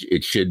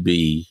 It should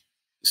be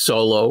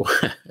solo,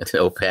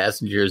 no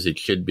passengers. It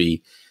should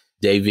be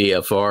day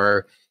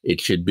VFR.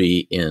 It should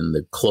be in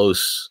the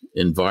close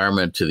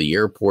environment to the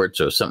airport.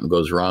 So if something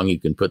goes wrong, you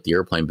can put the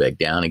airplane back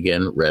down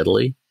again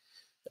readily.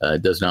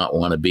 It does not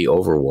want to be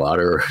over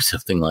water or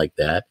something like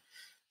that.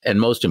 And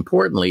most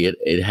importantly,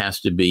 it has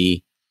to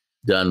be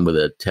done with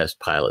a test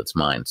pilot's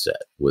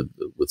mindset, with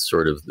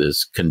sort of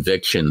this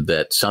conviction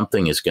that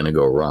something is going to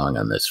go wrong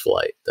on this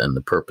flight. And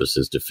the purpose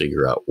is to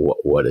figure out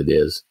what it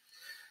is.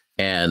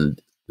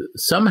 And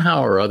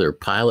somehow or other,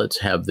 pilots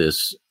have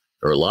this,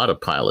 or a lot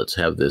of pilots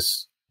have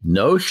this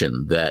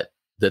notion that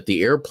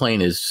the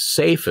airplane is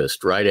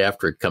safest right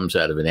after it comes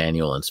out of an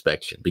annual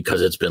inspection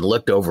because it's been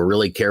looked over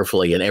really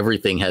carefully and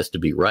everything has to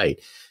be right.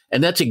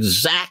 And that's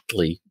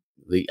exactly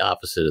the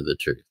opposite of the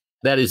truth.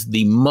 That is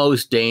the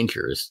most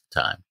dangerous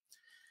time.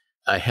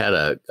 I had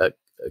a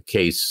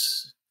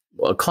case,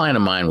 well, a client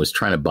of mine was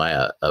trying to buy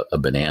a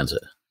Bonanza.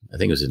 I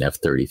think it was an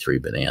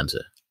F-33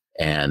 Bonanza.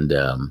 And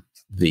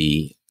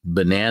the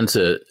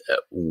Bonanza,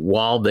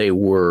 while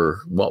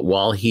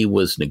he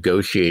was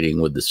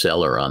negotiating with the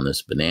seller on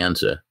this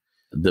Bonanza,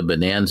 the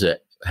Bonanza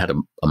had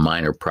a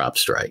minor prop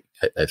strike.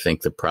 I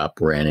think the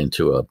prop ran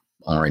into a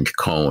orange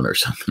cone or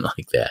something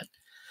like that.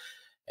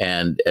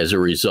 And as a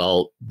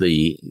result,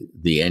 the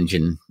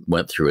engine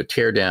went through a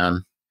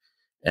teardown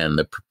and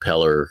the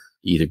propeller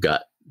either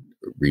got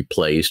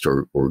replaced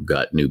or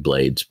got new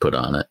blades put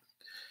on it.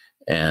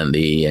 And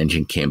the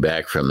engine came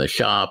back from the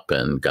shop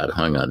and got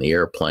hung on the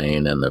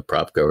airplane, and the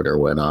prop governor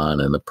went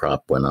on and the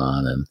prop went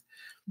on, and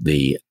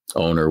the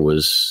owner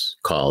was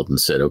called and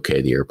said,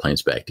 okay, the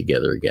airplane's back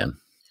together again.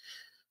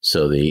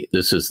 So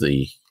this is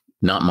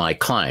not my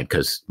client,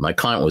 because my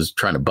client was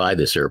trying to buy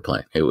this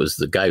airplane. It was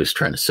the guy who was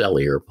trying to sell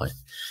the airplane.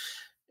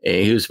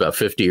 And he was about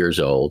 50 years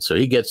old. So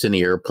he gets in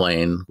the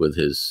airplane with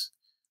his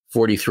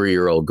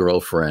 43-year-old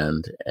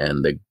girlfriend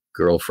and the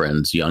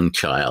girlfriend's young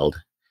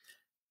child,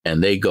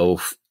 and they go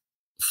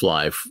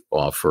fly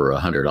off for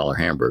 $100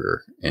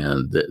 hamburger.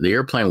 And the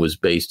airplane was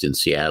based in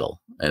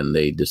Seattle, and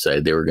they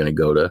decided they were going to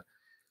go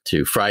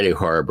to Friday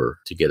Harbor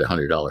to get a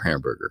 $100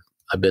 hamburger.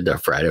 I've been to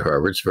Friday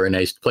Harbor. It's a very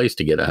nice place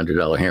to get a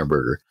 $100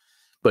 hamburger,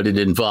 but it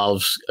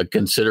involves a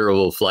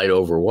considerable flight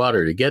over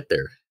water to get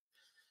there.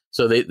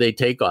 So they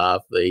take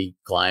off, they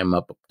climb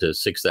up to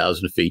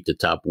 6,000 feet to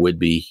top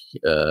Whidbey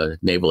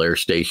Naval Air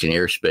Station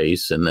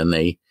airspace, and then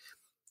they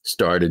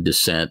start a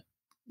descent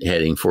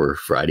heading for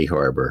Friday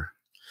Harbor.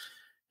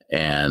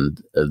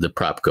 And the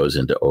prop goes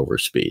into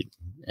overspeed,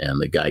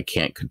 and the guy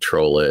can't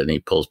control it, and he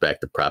pulls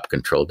back the prop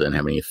control, doesn't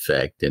have any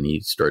effect, and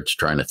he starts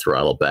trying to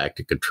throttle back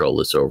to control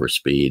this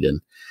overspeed. And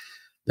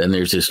then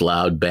there's this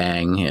loud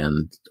bang,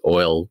 and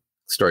oil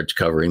starts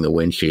covering the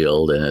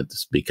windshield, and it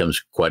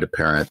becomes quite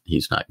apparent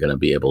he's not going to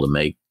be able to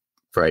make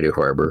Friday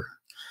Harbor.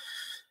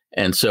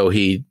 And so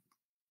he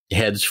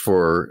heads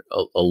for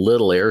a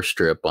little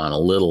airstrip on a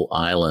little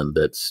island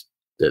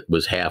that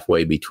was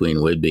halfway between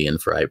Whidbey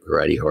and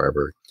Friday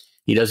Harbor.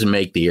 He doesn't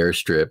make the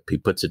airstrip. He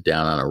puts it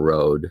down on a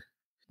road.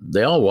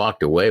 They all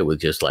walked away with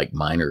just like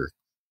minor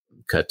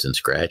cuts and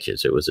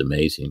scratches. It was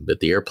amazing,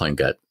 but the airplane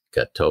got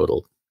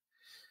totaled.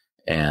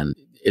 And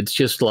it's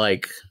just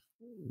like,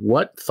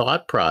 what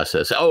thought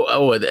process? And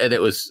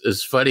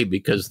it's funny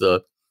because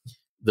the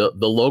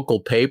local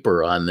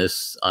paper on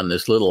this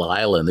little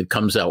island that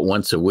comes out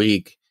once a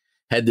week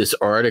had this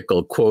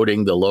article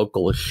quoting the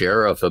local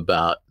sheriff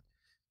about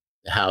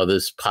how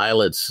this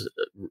pilot's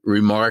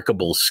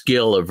remarkable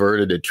skill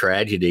averted a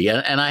tragedy.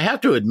 And I have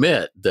to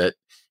admit that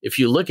if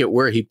you look at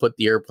where he put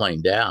the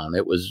airplane down,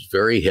 it was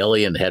very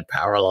hilly and had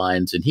power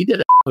lines, and he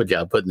did a hell of a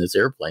job putting this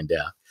airplane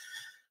down.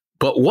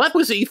 But what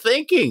was he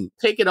thinking?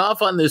 Taking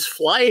off on this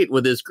flight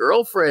with his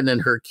girlfriend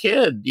and her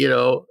kid,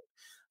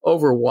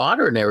 over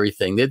water and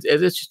everything.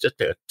 It's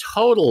just a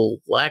total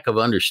lack of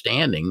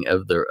understanding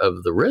of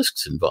the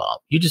risks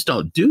involved. You just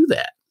don't do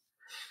that.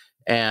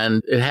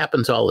 And it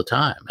happens all the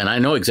time. And I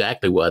know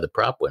exactly why the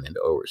prop went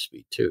into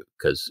overspeed too,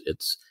 because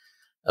it's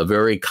a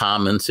very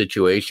common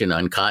situation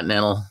on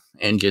Continental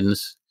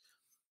engines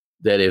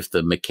that if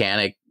the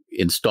mechanic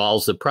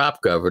installs the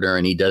prop governor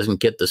and he doesn't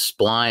get the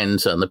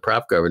splines on the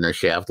prop governor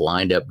shaft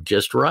lined up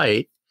just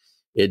right,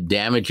 it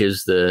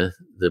damages the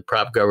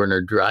prop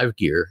governor drive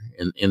gear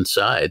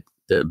inside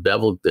the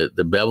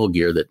bevel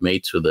gear that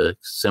mates with a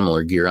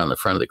similar gear on the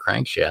front of the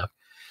crankshaft.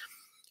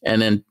 And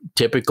then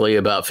typically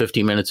about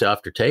 15 minutes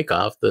after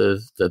takeoff,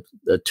 the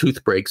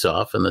tooth breaks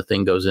off and the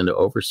thing goes into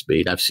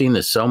overspeed. I've seen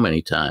this so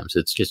many times.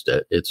 It's just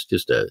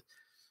a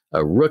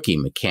rookie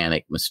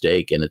mechanic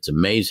mistake, and it's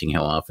amazing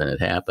how often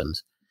it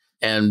happens.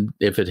 And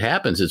if it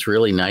happens, it's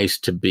really nice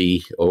to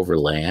be over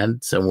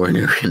land somewhere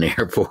near an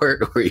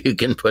airport where you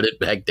can put it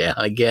back down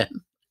again.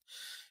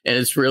 And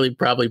it's really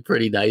probably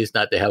pretty nice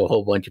not to have a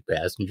whole bunch of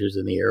passengers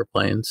in the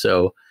airplane.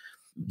 So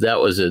that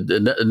was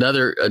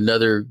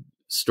another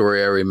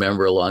story I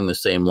remember along the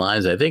same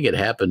lines. I think it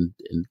happened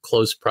in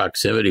close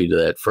proximity to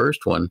that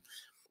first one.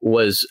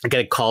 I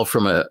got a call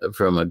from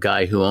a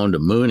guy who owned a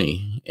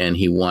Mooney, and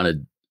he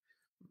wanted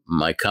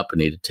my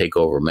company to take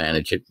over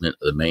management of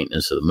the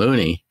maintenance of the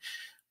Mooney.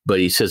 But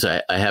he says,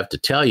 I have to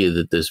tell you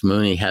that this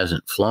Mooney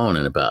hasn't flown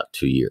in about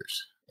 2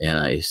 years. And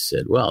I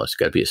said, well, there's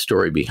got to be a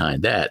story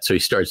behind that. So he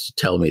starts to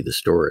tell me the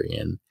story.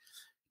 And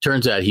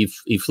turns out he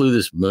flew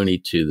this Mooney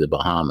to the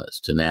Bahamas,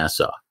 to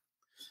Nassau.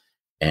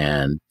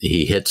 And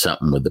he hit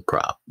something with the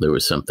prop. There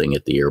was something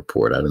at the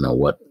airport. I don't know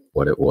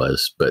what it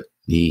was, but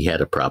he had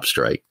a prop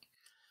strike.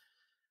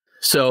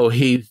 So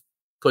he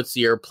puts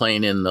the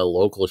airplane in the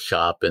local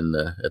shop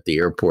at the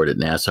airport at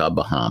Nassau,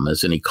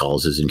 Bahamas, and he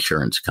calls his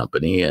insurance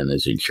company, and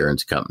his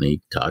insurance company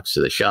talks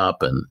to the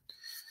shop. And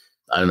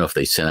I don't know if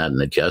they sent out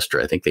an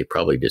adjuster. I think they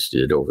probably just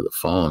did it over the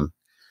phone.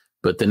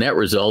 But the net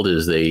result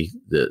is the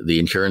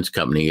insurance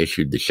company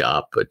issued the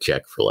shop a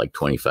check for like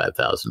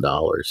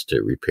 $25,000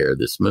 to repair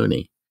this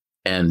Mooney.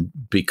 And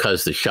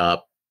because the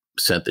shop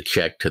sent the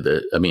check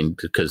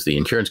because the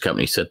insurance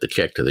company sent the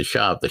check to the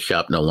shop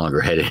no longer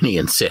had any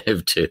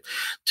incentive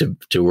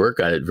to work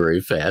on it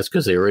very fast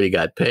because they already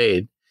got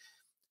paid.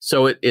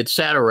 So it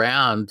sat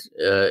around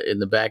in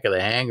the back of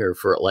the hangar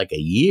for like a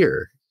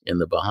year in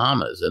the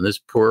Bahamas. And this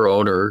poor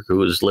owner who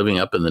was living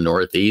up in the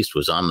Northeast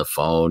was on the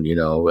phone,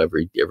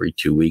 every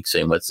 2 weeks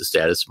saying, what's the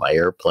status of my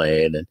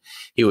airplane? And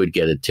he would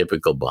get a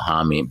typical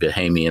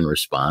Bahamian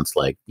response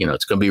like,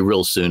 it's going to be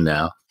real soon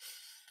now.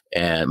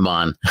 And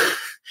Mon.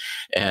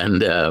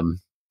 And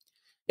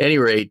any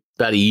rate,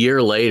 about a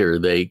year later,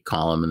 they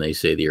call him and they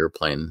say the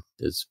airplane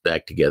is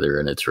back together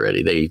and it's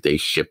ready. They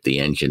shipped the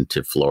engine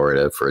to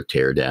Florida for a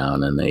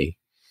teardown, and they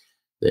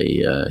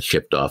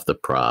shipped off the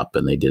prop,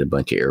 and they did a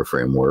bunch of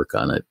airframe work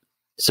on it.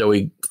 So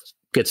he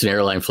gets an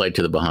airline flight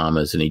to the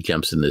Bahamas, and he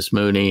jumps in this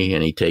Mooney,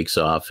 and he takes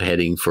off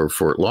heading for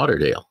Fort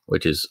Lauderdale,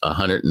 which is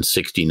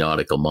 160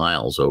 nautical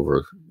miles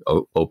over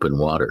open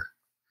water.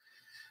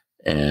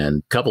 And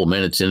a couple of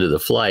minutes into the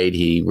flight,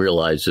 he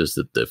realizes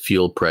that the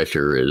fuel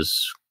pressure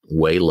is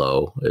way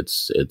low.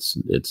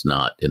 It's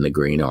not in the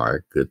green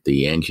arc, that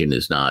the engine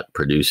is not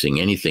producing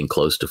anything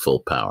close to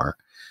full power,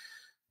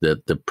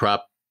 that the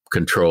prop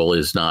control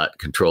is not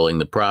controlling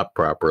the prop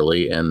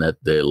properly, and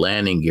that the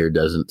landing gear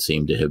doesn't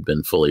seem to have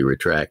been fully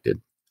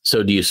retracted.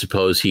 So do you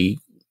suppose he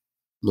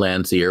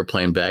lands the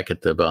airplane back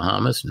at the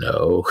Bahamas?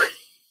 No.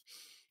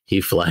 He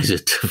flies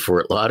it to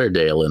Fort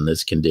Lauderdale in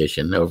this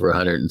condition, over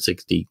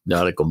 160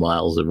 nautical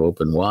miles of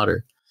open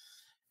water.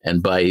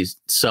 And by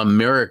some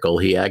miracle,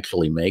 he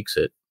actually makes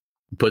it,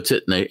 puts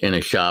it in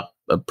a shop,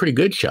 a pretty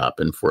good shop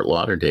in Fort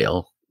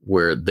Lauderdale,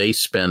 where they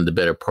spend the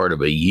better part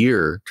of a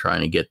year trying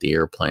to get the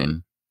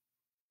airplane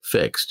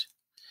fixed.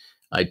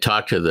 I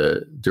talked to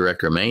the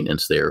director of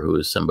maintenance there, who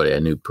is somebody I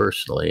knew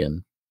personally,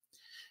 and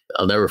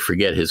I'll never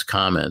forget his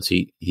comments.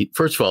 He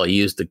first of all, he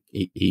used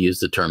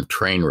the term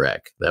train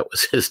wreck. That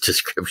was his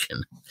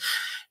description.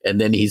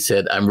 And then he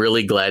said, "I'm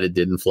really glad it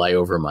didn't fly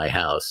over my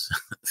house."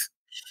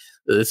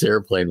 This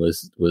airplane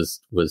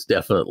was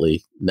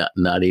definitely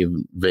not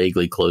even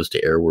vaguely close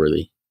to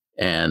airworthy.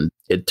 And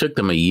it took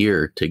them a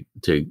year to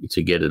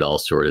get it all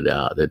sorted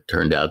out. It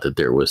turned out that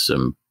there was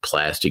some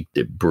plastic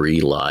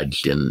debris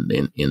lodged in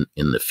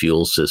the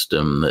fuel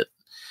system that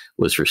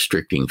was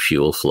restricting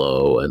fuel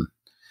flow,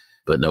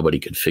 but nobody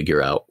could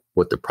figure out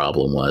what the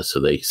problem was. So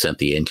they sent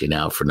the engine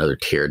out for another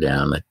tear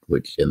down,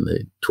 and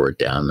they tore it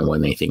down. There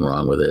wasn't anything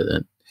wrong with it.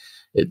 And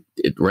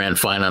it ran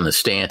fine on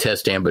the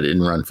test stand, but it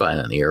didn't run fine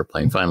on the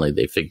airplane. Finally,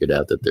 they figured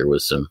out that there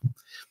was some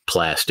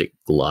plastic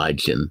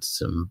lodged in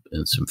some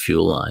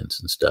fuel lines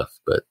and stuff,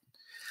 but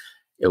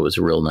it was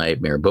a real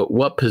nightmare. But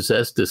what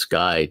possessed this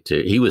guy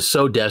he was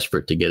so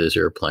desperate to get his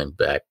airplane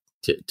back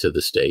to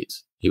the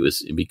States.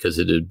 Because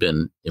it had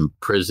been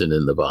imprisoned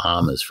in the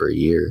Bahamas for a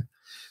year,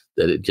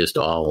 that it just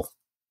all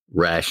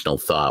rational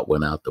thought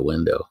went out the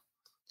window.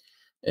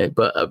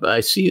 But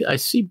I see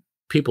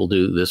people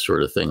do this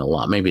sort of thing a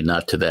lot, maybe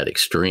not to that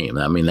extreme.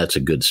 I mean, that's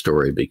a good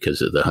story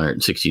because of the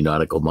 160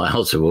 nautical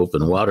miles of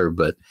open water,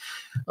 but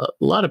a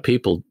lot of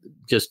people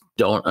just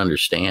don't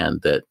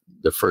understand that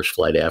the first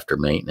flight after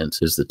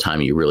maintenance is the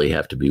time you really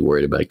have to be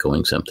worried about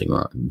something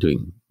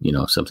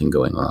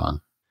going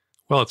wrong.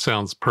 Well, it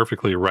sounds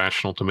perfectly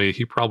rational to me.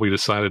 He probably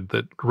decided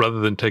that rather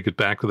than take it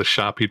back to the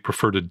shop, he'd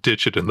prefer to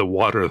ditch it in the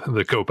water than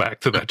to go back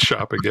to that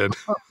shop again.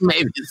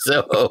 Maybe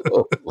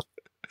so.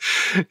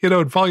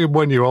 In Volume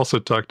 1, you also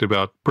talked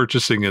about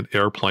purchasing an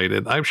airplane.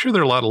 And I'm sure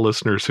there are a lot of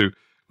listeners who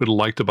would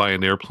like to buy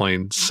an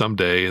airplane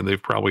someday. And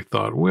they've probably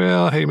thought,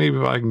 well, hey, maybe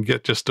if I can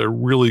get just a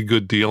really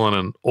good deal on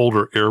an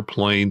older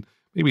airplane,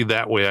 maybe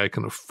that way I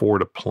can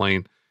afford a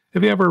plane.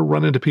 Have you ever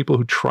run into people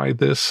who tried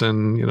this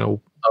and,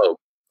 Oh,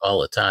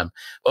 all the time.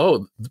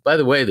 Oh, by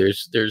the way,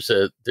 there's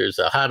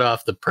a hot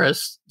off the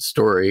press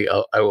story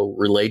I will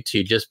relate to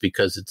you just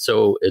because it's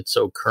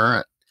so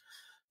current.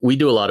 We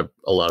do a lot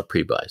of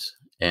pre-buys.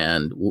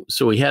 And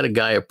so we had a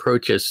guy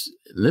approach us,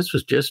 and this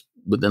was just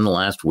within the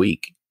last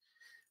week,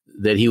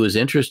 that he was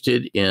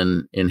interested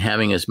in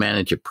having us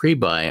manage a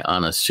pre-buy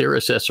on a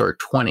Cirrus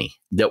SR20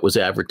 that was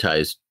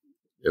advertised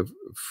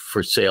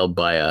for sale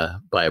by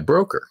a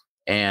broker.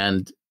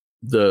 And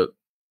the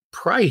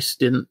price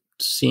didn't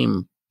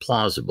seem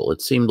plausible.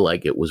 It seemed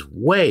like it was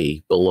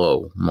way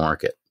below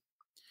market.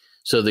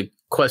 So the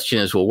question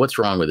is, well, what's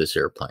wrong with this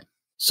airplane?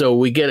 So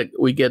we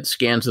get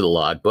scans of the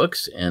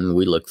logbooks, and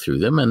we look through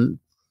them, and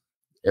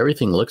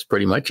everything looks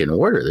pretty much in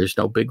order. There's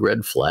no big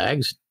red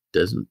flags.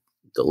 Doesn't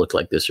look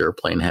like this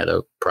airplane had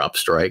a prop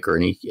strike or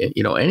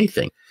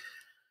anything.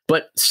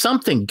 But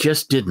something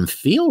just didn't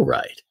feel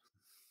right.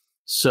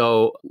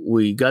 So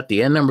we got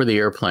the N number of the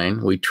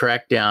airplane. We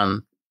tracked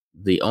down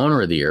the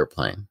owner of the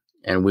airplane,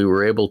 and we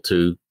were able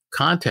to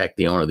contact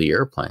the owner of the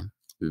airplane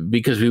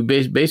because we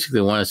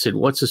basically said,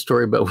 what's the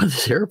story about with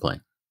this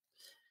airplane?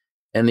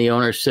 And the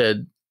owner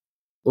said,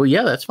 well,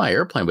 yeah, that's my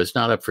airplane, but it's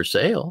not up for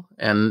sale.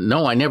 And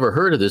no, I never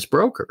heard of this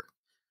broker.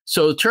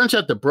 So it turns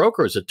out the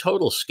broker is a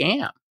total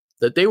scam,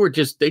 that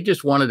they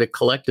just wanted to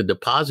collect a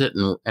deposit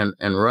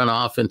and run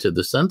off into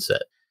the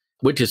sunset,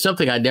 which is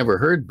something I'd never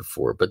heard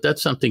before. But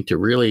that's something to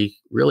really,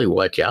 really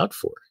watch out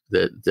for.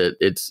 That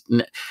it's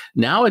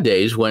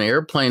nowadays when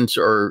airplanes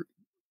are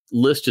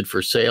listed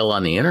for sale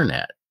on the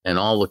internet and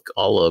all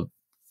the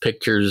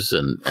pictures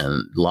and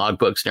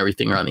logbooks and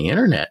everything are on the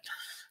internet,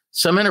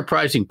 some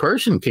enterprising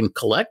person can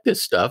collect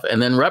this stuff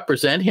and then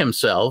represent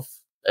himself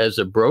as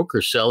a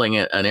broker selling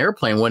an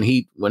airplane when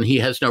he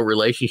has no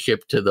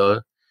relationship to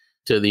the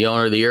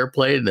owner of the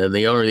airplane, and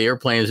the owner of the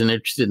airplane isn't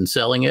interested in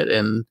selling it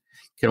and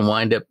can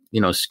wind up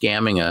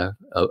scamming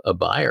a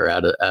buyer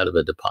out of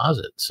a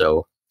deposit.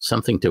 So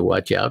something to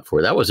watch out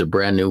for. That was a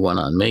brand new one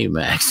on me,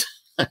 Max.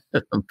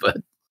 But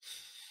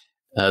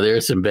there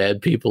are some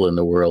bad people in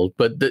the world.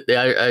 But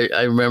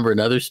I remember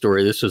another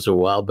story. This was a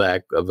while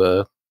back of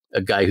a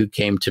guy who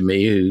came to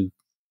me who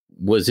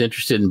was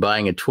interested in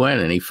buying a twin,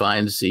 and he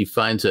finds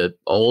an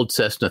old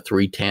Cessna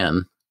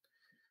 310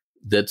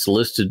 that's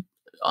listed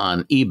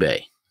on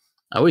eBay.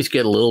 I always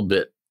get a little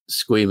bit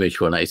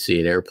squeamish when I see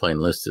an airplane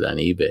listed on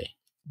eBay,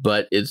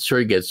 but it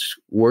sort of gets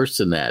worse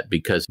than that,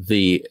 because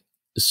the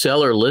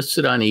seller lists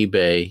it on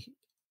eBay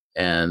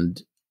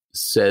and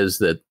says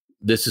that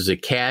this is a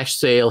cash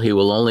sale. He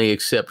will only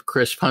accept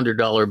crisp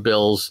 $100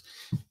 bills,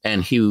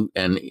 and he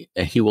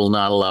will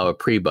not allow a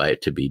pre-buy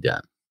to be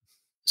done.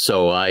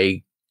 So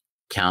I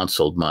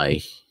counseled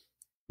my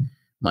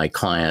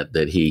client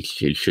that he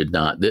should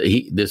not.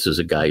 This is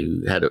a guy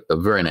who had a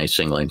very nice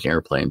single engine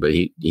airplane, but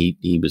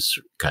he was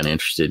kind of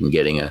interested in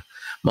getting a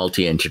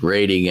multi-engine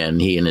rating, and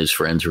he and his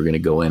friends were going to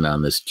go in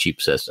on this cheap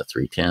Cessna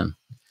 310.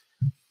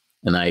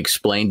 And I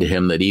explained to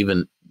him that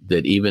even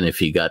if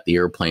he got the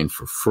airplane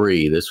for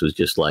free, this was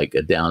just like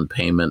a down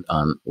payment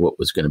on what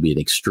was going to be an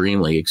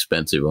extremely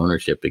expensive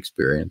ownership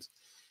experience.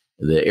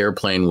 The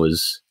airplane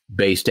was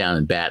based down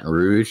in Baton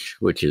Rouge,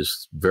 which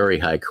is very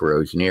high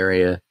corrosion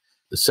area.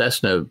 The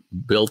Cessna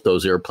built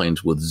those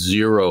airplanes with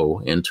zero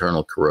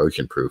internal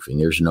corrosion proofing.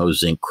 There's no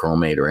zinc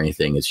chromate or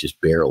anything. It's just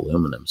bare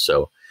aluminum.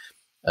 So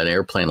an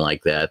airplane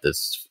like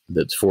that's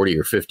 40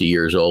 or 50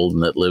 years old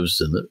and that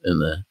lives in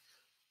the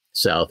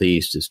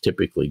Southeast is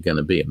typically going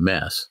to be a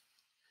mess.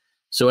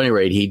 So at any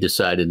rate, he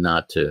decided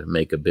not to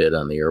make a bid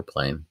on the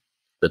airplane,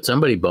 but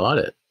somebody bought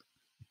it.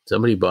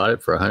 Somebody bought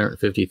it for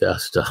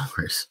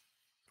 $150,000.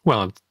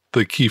 Well,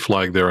 the key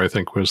flag there, I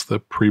think, was the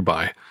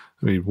pre-buy.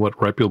 I mean,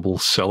 what reputable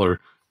seller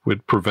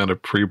would prevent a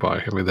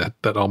pre-buy? I mean,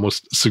 that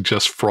almost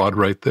suggests fraud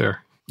right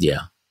there.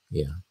 Yeah.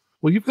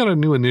 Well, you've got a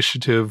new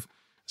initiative,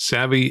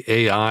 Savvy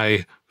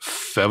AI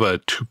FEVA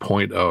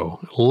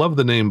 2.0. Love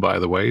the name, by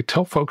the way.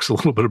 Tell folks a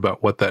little bit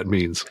about what that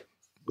means.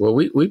 Well,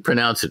 we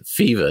pronounce it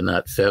FEVA,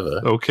 not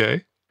FEVA.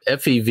 Okay.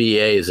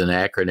 FEVA is an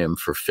acronym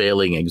for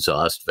Failing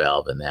Exhaust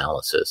Valve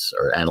Analysis,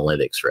 or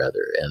Analytics,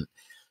 rather. And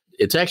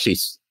it's actually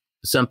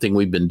something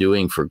we've been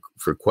doing for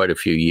quite a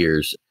few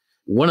years.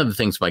 One of the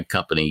things my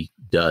company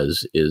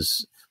does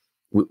is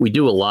we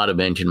do a lot of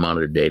engine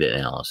monitor data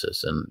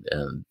analysis,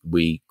 and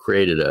we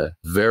created a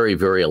very,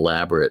 very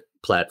elaborate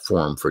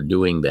platform for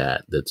doing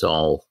that that's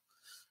all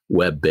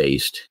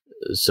web-based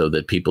so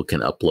that people can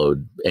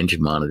upload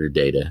engine monitor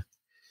data,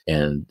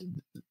 and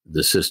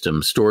the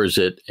system stores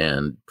it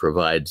and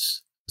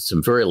provides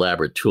some very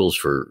elaborate tools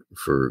for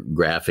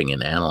graphing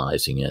and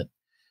analyzing it.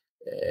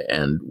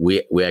 And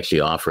we actually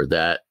offer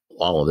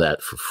all of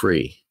that for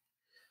free.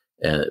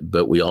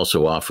 But we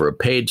also offer a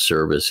paid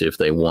service if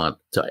they want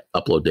to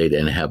upload data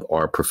and have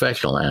our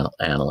professional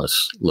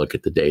analysts look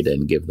at the data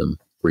and give them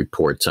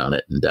reports on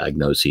it and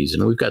diagnoses.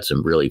 And we've got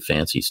some really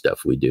fancy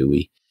stuff we do.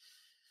 We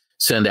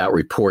send out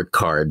report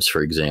cards,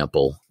 for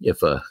example.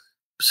 If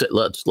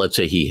let's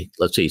say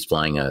he's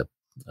flying a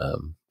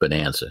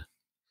Bonanza,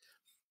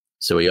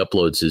 so he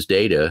uploads his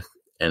data,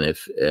 and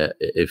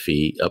if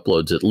he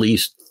uploads at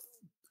least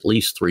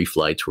 3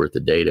 flights worth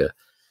of data,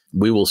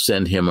 we will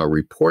send him a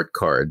report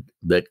card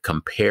that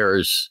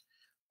compares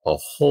a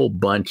whole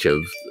bunch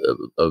of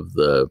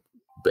the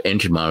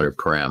engine monitor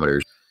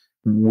parameters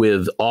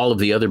with all of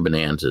the other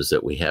Bonanzas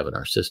that we have in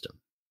our system,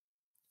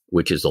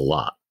 which is a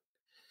lot.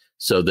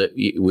 So that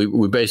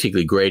we're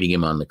basically grading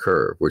him on the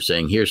curve. We're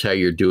saying, here's how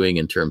you're doing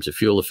in terms of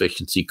fuel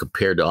efficiency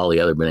compared to all the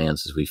other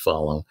Bonanzas we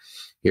follow.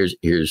 Here's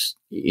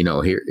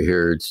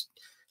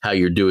how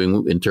you're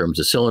doing in terms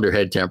of cylinder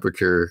head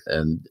temperature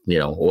and,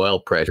 oil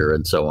pressure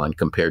and so on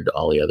compared to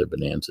all the other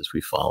Bonanzas we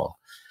follow.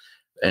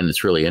 And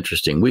it's really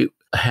interesting. We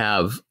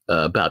have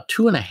about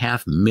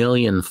 2.5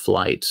 million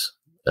flights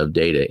of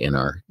data in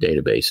our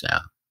database now,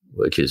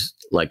 which is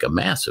like a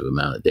massive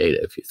amount of data.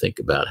 If you think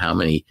about how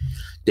many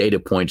data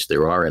points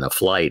there are in a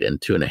flight and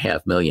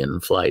 2.5 million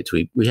flights,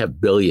 we have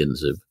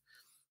billions of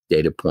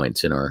data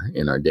points in our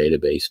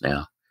database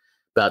now.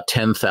 About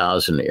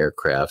 10,000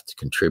 aircraft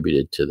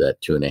contributed to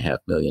that 2.5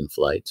 million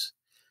flights.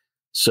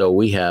 So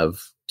we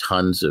have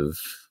tons of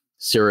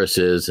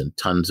Cirruses and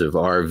tons of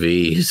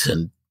RVs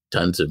and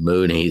tons of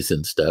Moonies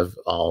and stuff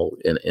all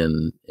in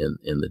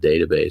the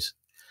database.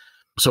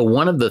 So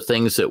one of the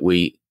things that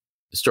we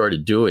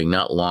started doing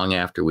not long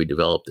after we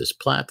developed this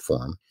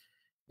platform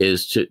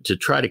is to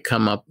try to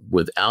come up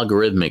with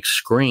algorithmic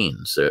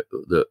screens,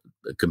 the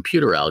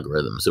computer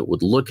algorithms that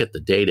would look at the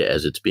data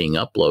as it's being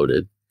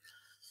uploaded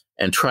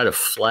and try to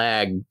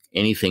flag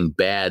anything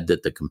bad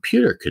that the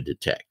computer could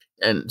detect.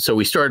 And so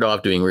we started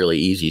off doing really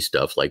easy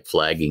stuff like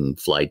flagging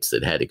flights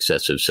that had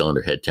excessive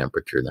cylinder head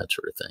temperature and that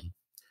sort of thing.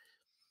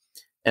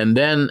 And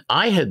then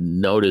I had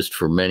noticed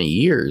for many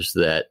years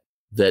that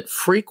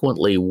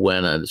frequently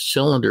when a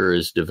cylinder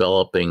is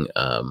developing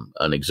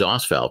an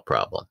exhaust valve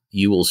problem,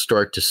 you will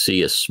start to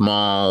see a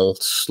small,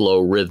 slow,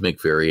 rhythmic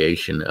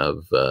variation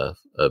of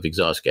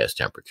exhaust gas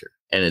temperature.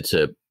 And it's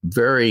a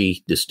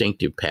very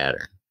distinctive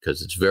pattern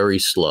because it's very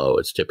slow.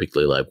 It's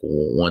typically like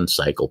 1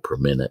 cycle per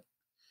minute.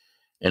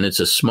 And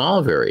it's a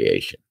small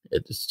variation.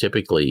 It's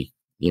typically,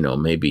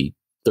 maybe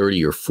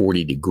 30 or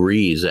 40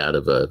 degrees out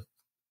of a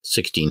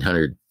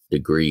 1600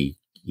 degree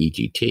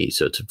EGT.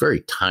 So it's a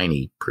very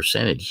tiny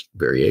percentage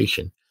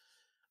variation.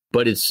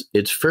 but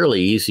it's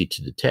fairly easy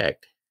to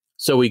detect.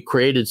 So we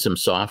created some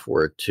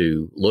software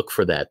to look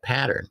for that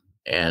pattern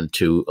and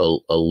to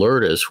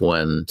alert us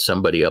when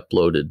somebody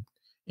uploaded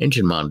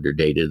engine monitor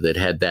data that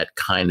had that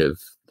kind of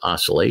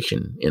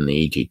oscillation in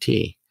the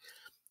EGT.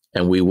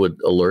 And we would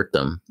alert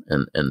them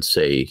and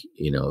say,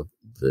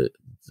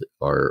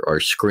 our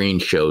screen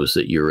shows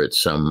that you're at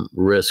some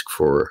risk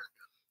for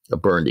a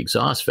burned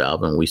exhaust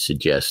valve, and we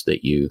suggest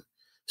that you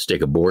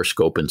stick a bore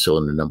scope in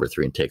cylinder number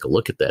 3 and take a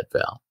look at that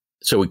valve.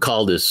 So we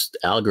call this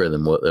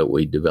algorithm that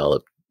we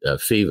developed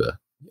FEVA,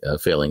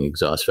 Failing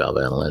Exhaust Valve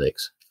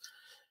Analytics.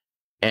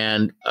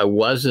 And I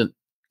wasn't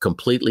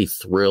completely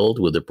thrilled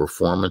with the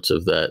performance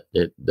of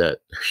that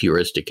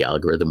heuristic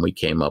algorithm we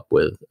came up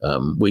with.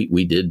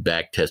 We did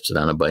back test it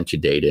on a bunch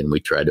of data, and we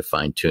tried to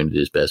fine tune it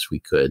as best we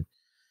could.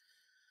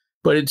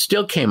 But it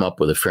still came up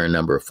with a fair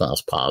number of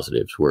false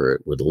positives where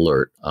it would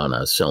alert on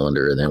a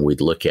cylinder, and then we'd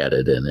look at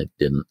it, and it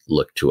didn't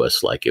look to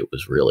us like it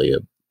was really a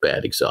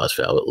bad exhaust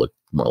valve. It looked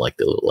more like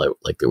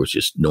there was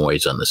just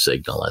noise on the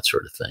signal, that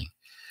sort of thing.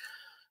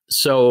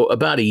 So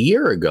about a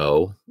year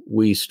ago,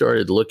 we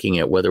started looking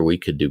at whether we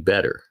could do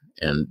better.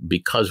 And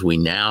because we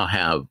now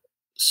have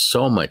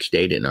so much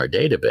data in our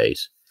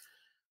database,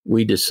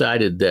 we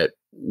decided that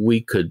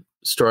we could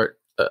start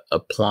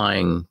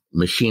applying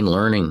machine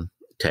learning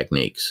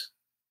techniques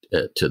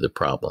to the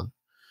problem,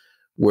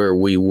 where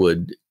we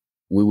would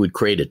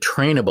create a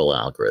trainable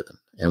algorithm,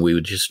 and we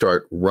would just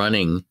start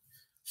running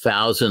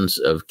thousands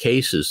of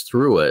cases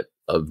through it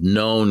of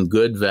known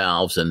good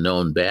valves and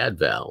known bad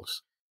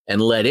valves,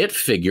 and let it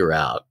figure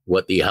out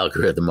what the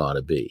algorithm ought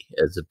to be,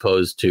 as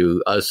opposed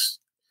to us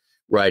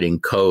writing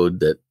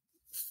code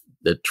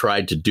that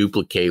tried to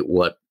duplicate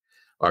what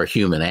our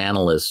human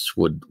analysts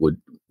would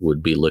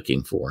be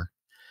looking for.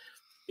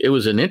 It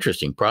was an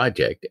interesting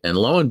project, and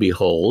lo and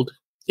behold,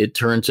 it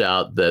turns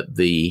out that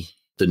the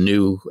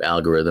new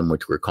algorithm,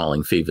 which we're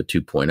calling FEVA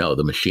 2.0,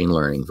 the machine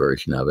learning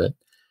version of it,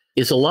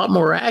 is a lot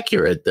more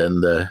accurate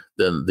than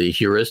the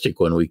heuristic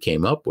one we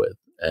came up with,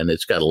 and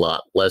it's got a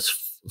lot less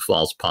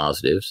false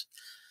positives.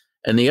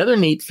 And the other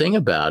neat thing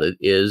about it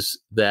is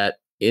that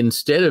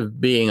instead of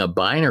being a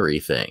binary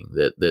thing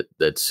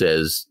that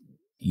says,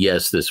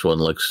 yes, this one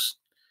looks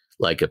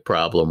like a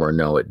problem, or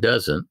no, it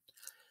doesn't,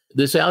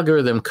 this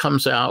algorithm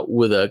comes out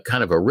with a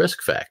kind of a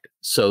risk factor,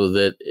 so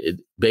that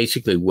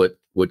basically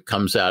what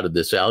comes out of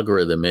this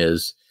algorithm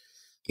is,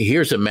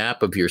 here's a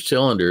map of your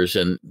cylinders,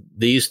 and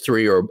these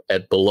 3 are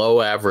at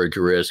below average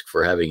risk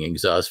for having an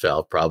exhaust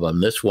valve problem.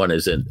 This one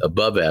is at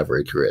above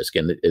average risk,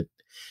 and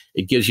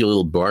it gives you a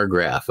little bar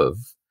graph of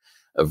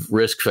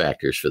risk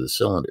factors for the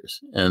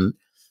cylinders. And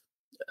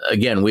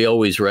again, we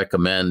always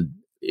recommend,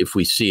 if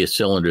we see a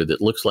cylinder that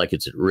looks like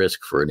it's at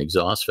risk for an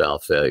exhaust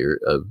valve failure,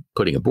 of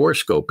putting a bore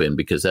scope in,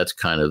 because that's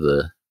kind of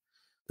the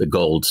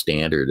gold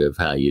standard of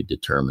how you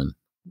determine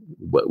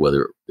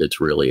whether it's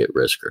really at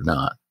risk or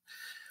not.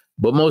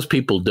 But most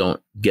people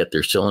don't get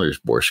their cylinders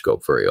bore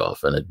scope very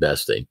often. At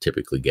best, they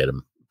typically get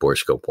them bore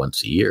scope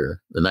once a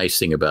year. The nice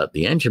thing about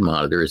the engine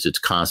monitor is it's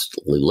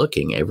constantly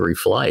looking every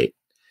flight.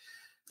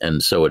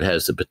 And so it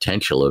has the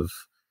potential of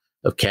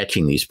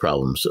catching these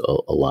problems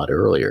a lot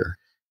earlier.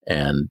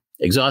 And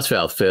exhaust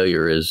valve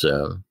failure is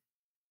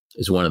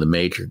one of the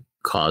major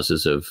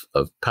causes of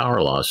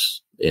power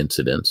loss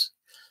incidents.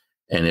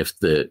 And if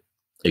the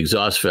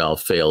exhaust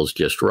valve fails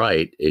just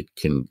right, it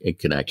can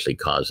actually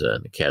cause a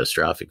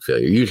catastrophic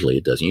failure. Usually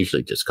it doesn't.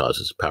 Usually it just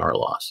causes power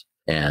loss.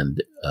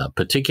 And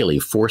particularly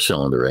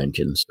 4-cylinder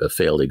engines, a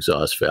failed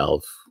exhaust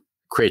valve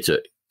creates a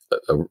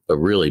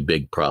really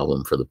big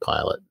problem for the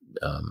pilot.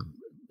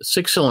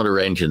 6-cylinder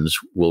engines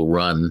will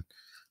run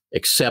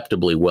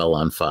acceptably well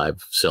on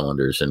 5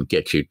 cylinders and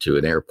get you to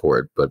an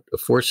airport, but a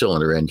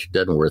 4-cylinder engine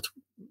doesn't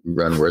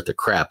run worth a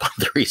crap on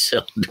 3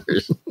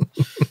 cylinders.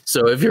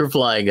 So if you're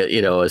flying a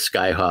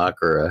Skyhawk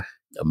or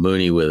a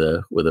Mooney with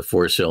a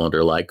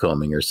 4-cylinder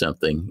Lycoming or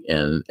something,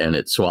 and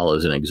it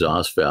swallows an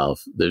exhaust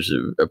valve, there's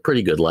a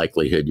pretty good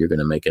likelihood you're going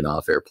to make an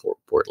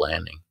off-airport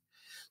landing.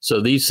 So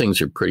these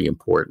things are pretty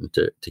important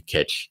to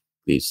catch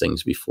these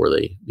things before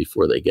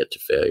they get to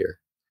failure.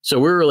 So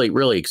we're really,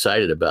 really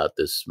excited about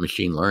this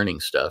machine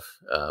learning stuff.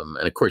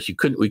 And of course,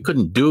 we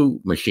couldn't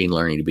do machine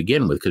learning to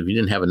begin with because we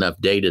didn't have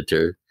enough data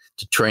to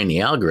train the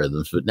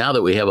algorithms. But now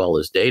that we have all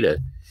this data,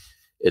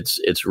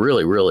 it's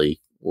really,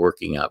 really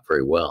working out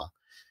very well.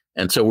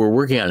 And so we're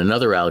working on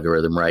another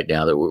algorithm right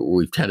now that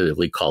we've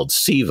tentatively called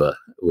SEVA,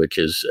 which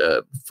is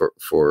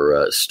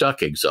for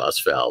stuck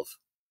exhaust valve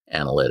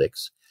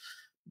analytics,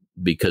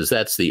 because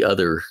that's the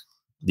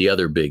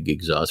other big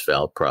exhaust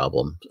valve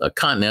problem.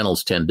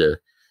 Continentals tend to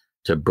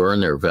burn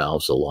their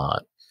valves a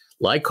lot.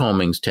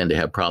 Lycomings tend to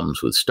have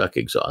problems with stuck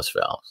exhaust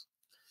valves.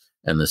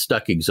 And the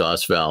stuck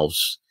exhaust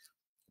valves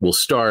will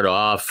start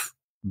off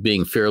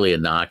being fairly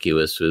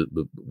innocuous.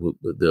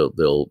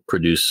 They'll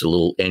produce a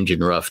little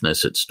engine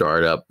roughness at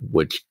startup,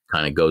 which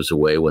kind of goes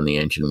away when the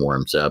engine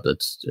warms up.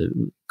 It's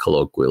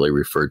colloquially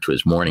referred to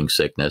as morning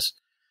sickness.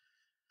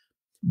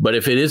 But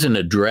if it isn't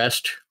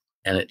addressed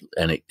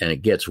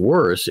it gets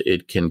worse,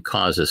 it can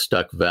cause a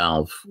stuck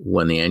valve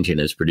when the engine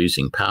is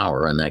producing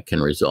power, and that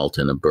can result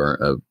in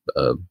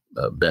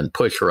a bent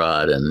push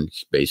rod and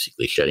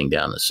basically shutting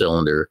down the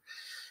cylinder.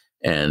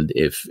 And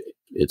if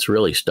it's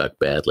really stuck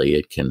badly,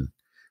 it can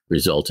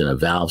result in a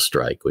valve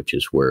strike, which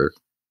is where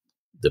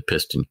the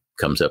piston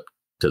comes up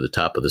to the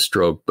top of the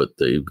stroke, but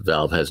the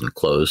valve hasn't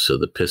closed, so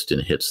the piston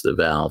hits the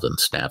valve and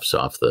snaps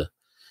off the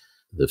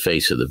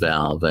face of the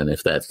valve. And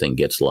if that thing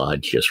gets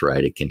lodged just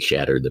right, it can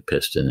shatter the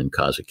piston and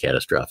cause a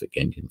catastrophic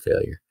engine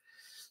failure.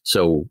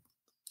 So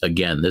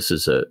again, this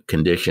is a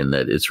condition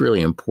that it's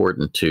really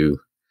important to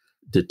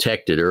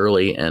detect it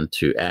early and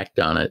to act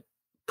on it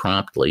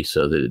promptly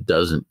so that it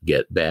doesn't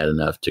get bad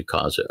enough to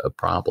cause a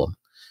problem.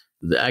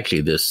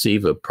 Actually, this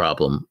SIVA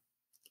problem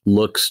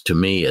looks to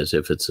me as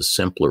if it's a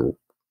simpler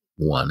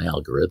one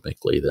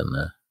algorithmically than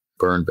the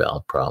burn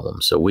valve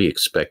problem. So we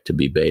expect to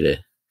be beta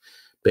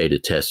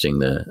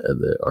testing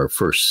our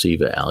first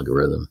SIVA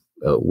algorithm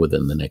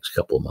within the next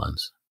couple of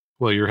months.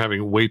 Well, you're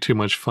having way too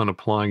much fun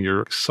applying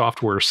your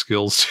software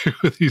skills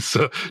to these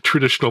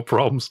traditional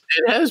problems.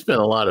 It has been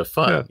a lot of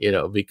fun,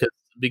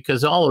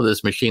 because all of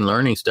this machine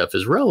learning stuff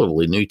is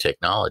relatively new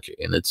technology,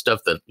 and it's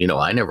stuff that,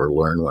 I never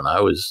learned when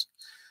I was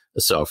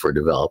a software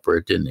developer.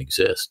 It didn't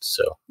exist.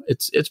 So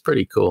it's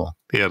pretty cool.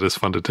 Yeah, it is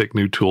fun to take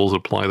new tools,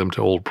 apply them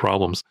to old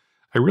problems.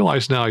 I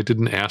realize now I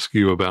didn't ask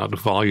you about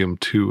volume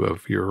 2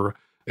 of your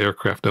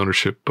aircraft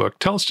ownership book.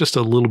 Tell us just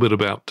a little bit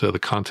about the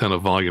content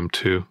of volume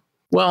 2.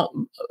 Well,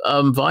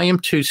 volume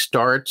 2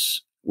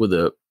 starts with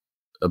a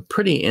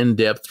pretty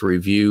in-depth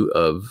review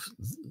of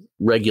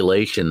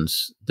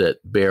regulations that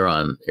bear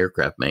on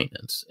aircraft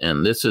maintenance.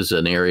 And this is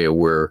an area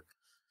where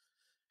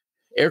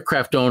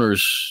aircraft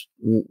owners,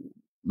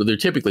 they're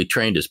typically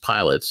trained as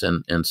pilots,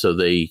 and so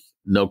they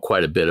know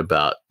quite a bit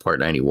about Part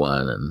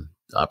 91 and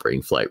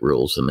operating flight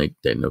rules, and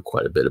they know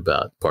quite a bit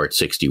about Part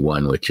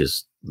 61, which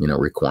is,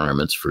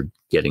 requirements for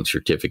getting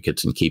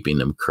certificates and keeping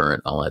them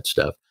current, all that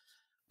stuff.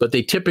 But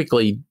they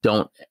typically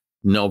don't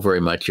know very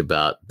much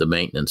about the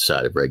maintenance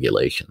side of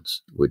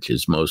regulations, which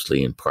is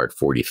mostly in Part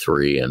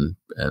 43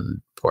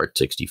 and Part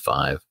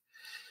 65.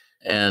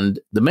 And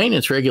the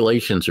maintenance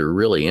regulations are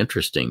really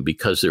interesting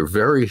because they're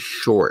very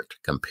short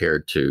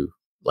compared to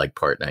like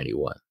Part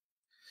 91.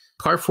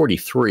 Part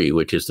 43,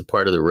 which is the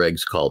part of the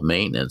regs called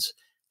maintenance,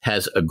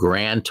 has a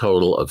grand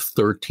total of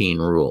 13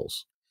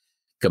 rules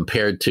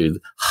compared to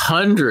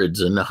hundreds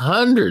and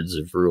hundreds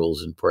of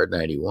rules in Part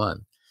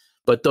 91.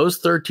 But those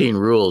 13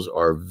 rules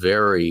are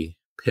very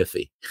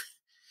pithy,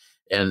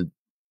 and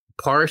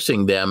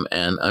parsing them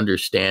and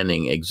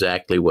understanding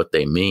exactly what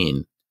they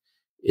mean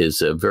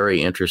is a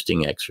very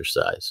interesting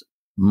exercise.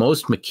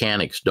 Most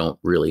mechanics don't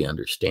really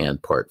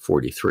understand Part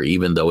 43,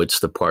 even though it's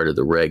the part of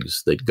the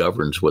regs that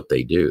governs what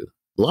they do.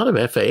 A lot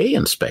of FAA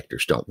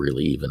inspectors don't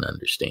really even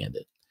understand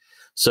it.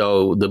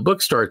 So the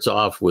book starts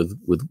off with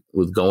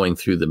going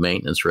through the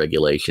maintenance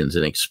regulations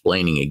and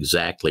explaining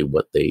exactly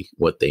what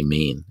they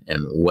mean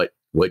and what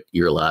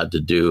you're allowed to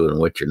do and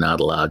what you're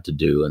not allowed to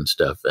do and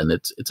stuff. And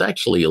it's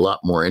actually a lot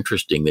more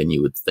interesting than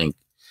you would think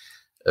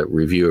a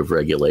review of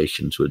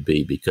regulations would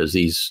be, because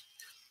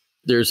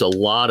there's a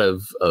lot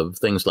of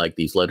things like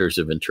these letters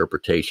of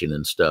interpretation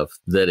and stuff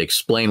that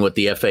explain what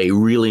the FAA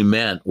really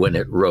meant when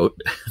it wrote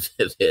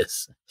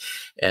this.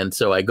 And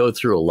so I go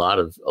through a lot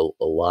of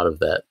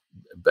that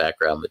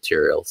background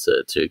material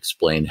to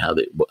explain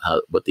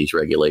what these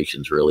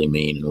regulations really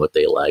mean and what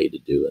they allow you to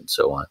do and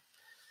so on.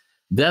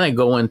 Then I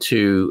go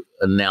into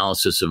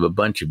analysis of a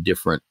bunch of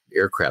different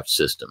aircraft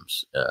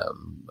systems,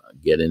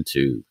 get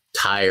into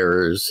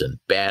tires and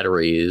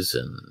batteries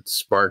and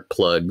spark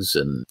plugs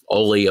and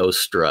oleo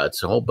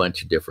struts, a whole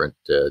bunch of different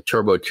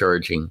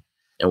turbocharging.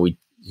 And we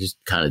just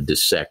kind of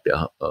dissect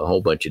a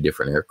whole bunch of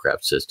different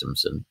aircraft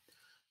systems and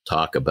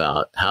talk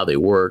about how they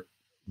work,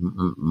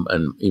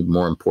 and even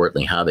more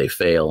importantly, how they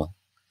fail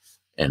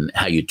and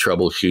how you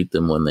troubleshoot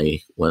them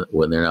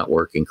when they're not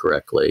working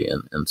correctly,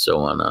 and so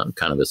on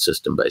kind of a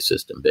system by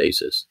system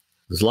basis.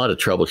 There's a lot of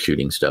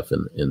troubleshooting stuff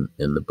in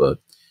the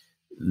book.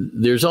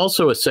 There's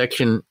also a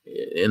section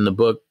in the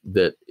book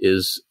that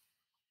is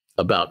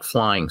about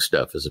flying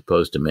stuff as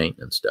opposed to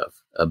maintenance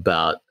stuff,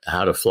 about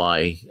how to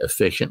fly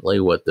efficiently,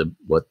 what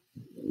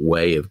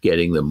way of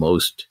getting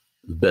the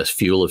best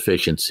fuel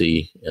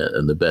efficiency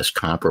and the best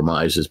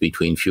compromises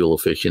between fuel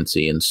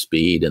efficiency and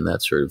speed and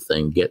that sort of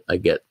thing. I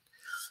get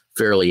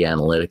fairly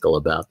analytical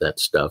about that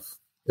stuff.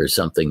 There's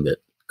something that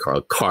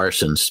called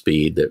Carson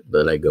speed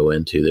that I go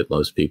into that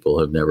most people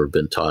have never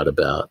been taught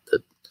about,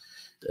 that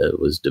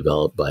was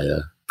developed by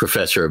a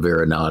professor of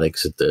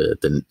aeronautics at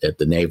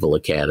the Naval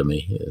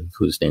Academy,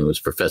 whose name was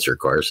Professor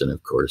Carson,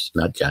 of course,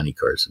 not Johnny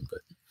Carson.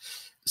 But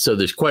so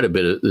there's quite a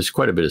bit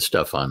of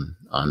stuff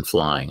on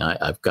flying.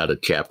 I've got a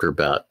chapter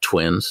about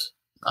twins.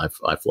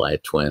 I fly a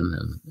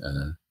twin,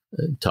 and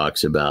it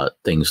talks about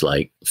things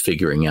like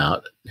figuring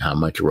out how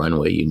much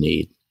runway you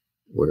need.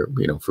 Where,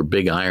 for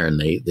big iron,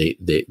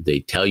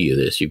 they tell you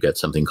this. You've got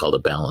something called a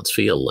balanced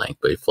field length,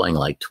 but flying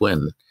like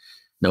twin,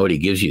 nobody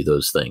gives you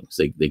those things.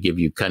 They give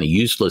you kind of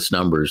useless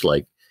numbers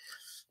like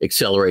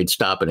accelerate,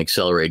 stop, and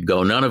accelerate,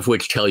 go, none of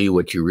which tell you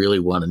what you really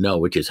want to know,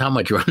 which is how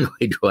much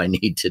runway do I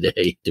need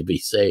today to be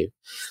safe?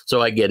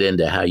 So I get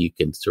into how you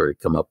can sort of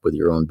come up with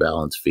your own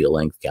balance, field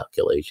length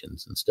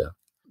calculations and stuff.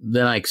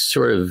 Then I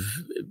sort of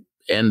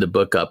end the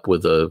book up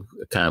with a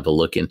kind of a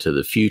look into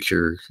the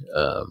future.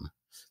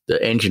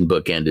 The engine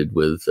book ended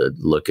with a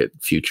look at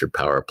future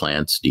power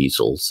plants,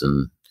 diesels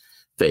and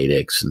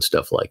FADEX and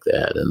stuff like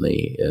that. And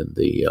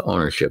the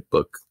ownership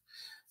book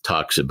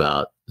talks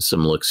about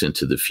some looks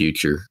into the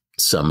future,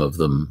 some of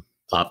them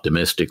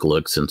optimistic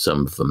looks and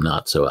some of them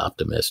not so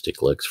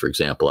optimistic looks. For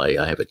example,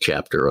 I have a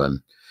chapter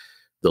on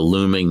the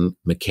looming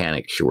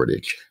mechanic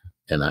shortage.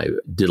 And I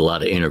did a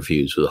lot of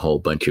interviews with a whole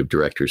bunch of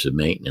directors of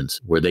maintenance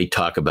where they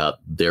talk about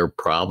their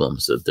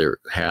problems that they're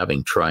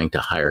having trying to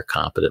hire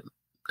competent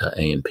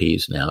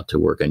A&Ps now to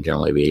work on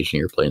general aviation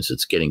airplanes.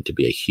 It's getting to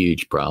be a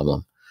huge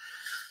problem.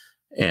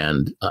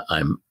 And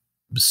I'm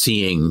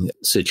seeing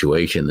a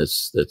situation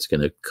that's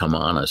going to come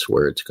on us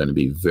where it's going to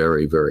be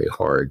very, very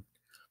hard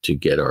to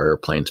get our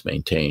airplanes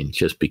maintained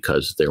just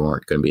because there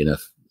weren't going to be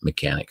enough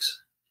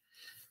mechanics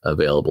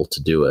available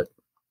to do it,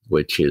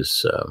 which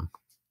is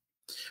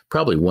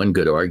probably one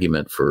good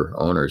argument for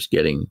owners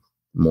getting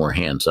more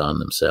hands-on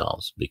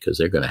themselves, because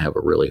they're going to have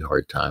a really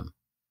hard time.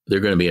 They're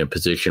going to be in a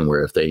position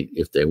where if they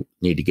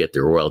need to get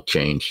their oil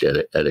changed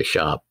at a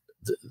shop,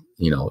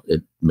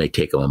 it may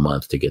take them a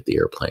month to get the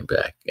airplane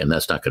back, and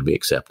that's not going to be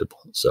acceptable.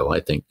 So I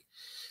think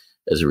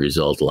as a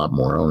result, a lot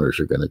more owners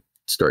are going to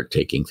start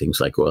taking things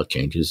like oil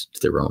changes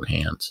to their own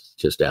hands,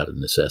 just out of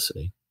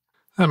necessity.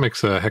 That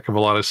makes a heck of a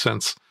lot of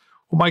sense.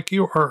 Well, Mike,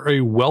 you are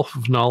a wealth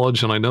of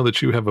knowledge, and I know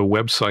that you have a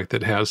website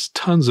that has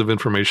tons of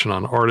information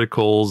on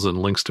articles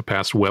and links to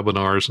past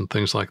webinars and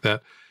things like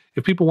that.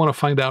 If people want to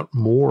find out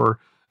more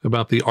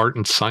about the art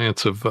and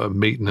science of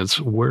maintenance,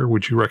 where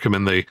would you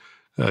recommend they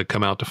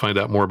come out to find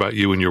out more about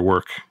you and your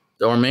work?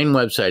 Our main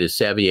website is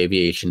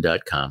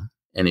savvyaviation.com.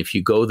 And if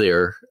you go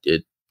there,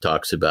 it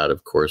talks about,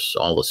 of course,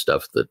 all the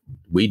stuff that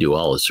we do,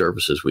 all the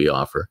services we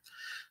offer.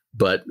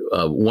 But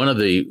one of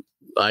the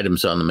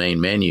items on the main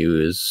menu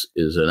is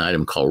an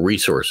item called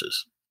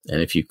resources.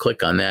 And if you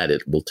click on that,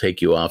 it will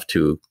take you off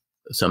to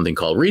something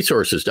called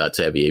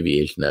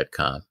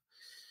resources.savvyaviation.com.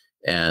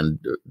 And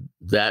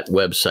that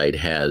website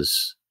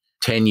has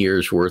 10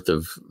 years worth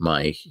of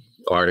my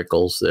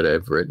articles that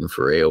I've written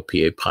for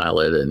AOPA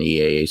Pilot and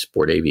EAA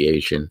Sport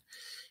Aviation.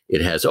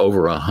 It has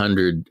over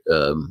 100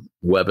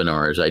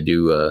 webinars. I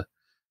do a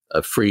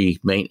free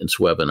maintenance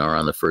webinar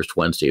on the first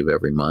Wednesday of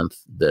every month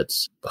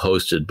that's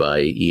hosted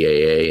by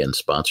EAA and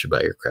sponsored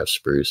by Aircraft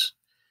Spruce.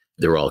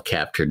 They're all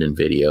captured in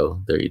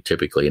video. They're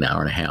typically an hour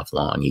and a half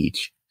long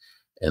each,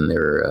 and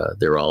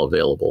they're all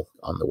available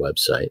on the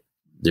website.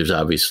 There's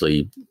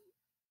obviously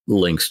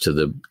links to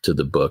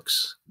the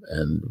books,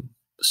 and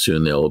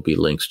soon there will be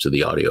links to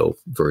the audio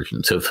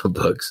versions of the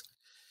books,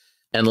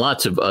 and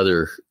lots of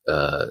other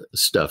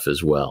stuff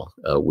as well.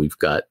 We've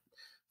got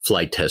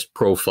flight test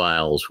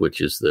profiles,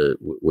 which are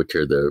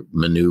the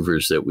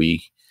maneuvers that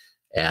we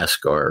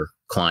ask our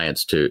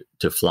clients to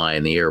fly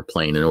in the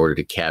airplane in order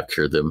to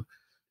capture the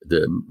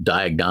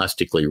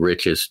diagnostically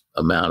richest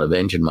amount of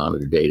engine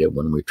monitor data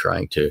when we're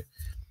trying to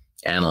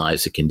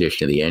analyze the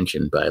condition of the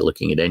engine by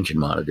looking at engine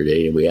monitor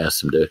data. We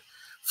ask them to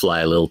fly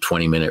a little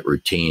 20-minute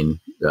routine,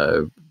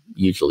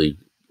 usually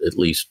at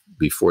least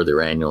before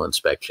their annual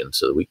inspection,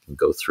 so that we can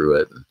go through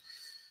it and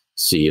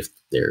see if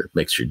their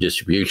mixture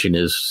distribution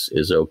is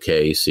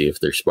okay, see if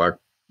their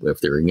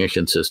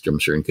ignition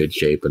systems are in good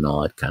shape and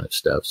all that kind of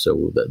stuff.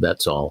 So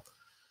that's all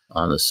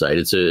on the site.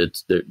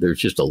 There's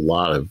just a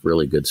lot of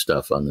really good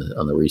stuff on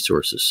the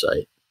resources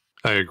site.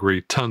 I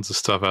agree. Tons of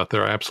stuff out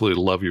there. I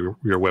absolutely love your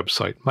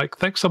website. Mike,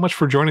 thanks so much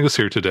for joining us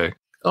here today.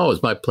 Oh,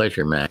 it's my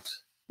pleasure,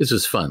 Max. This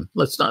is fun.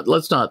 Let's not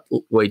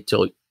wait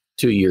till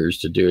 2 years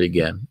to do it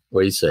again.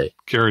 What do you say?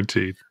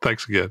 Guaranteed.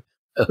 Thanks again.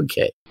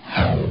 Okay.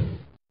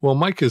 Well,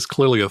 Mike is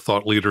clearly a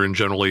thought leader in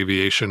general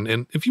aviation,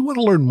 and if you want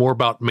to learn more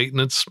about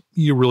maintenance,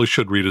 you really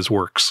should read his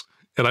works.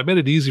 And I made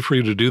it easy for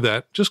you to do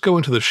that. Just go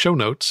into the show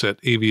notes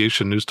at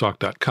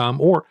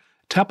aviationnewstalk.com or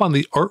tap on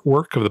the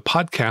artwork of the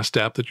podcast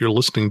app that you're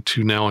listening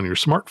to now on your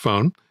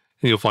smartphone, and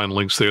you'll find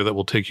links there that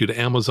will take you to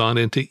Amazon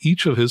and to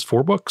each of his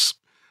 4 books.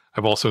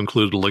 I've also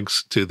included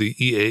links to the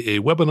EAA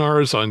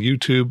webinars on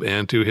YouTube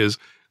and to his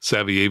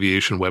Savvy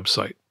Aviation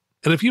website.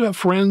 And if you have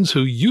friends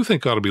who you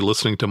think ought to be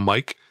listening to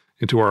Mike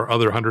and to our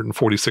other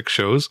 146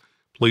 shows,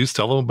 please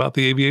tell them about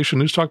the Aviation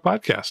News Talk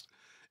podcast.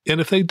 And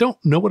if they don't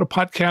know what a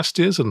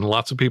podcast is, and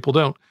lots of people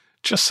don't,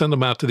 just send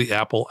them out to the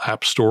Apple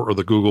App Store or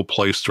the Google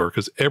Play Store,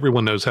 because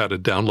everyone knows how to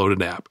download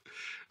an app.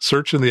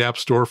 Search in the App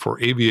Store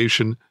for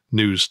Aviation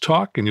News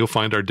Talk, and you'll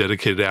find our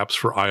dedicated apps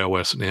for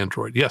iOS and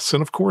Android. Yes,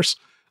 and of course,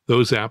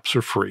 those apps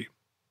are free.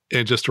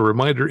 And just a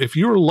reminder, if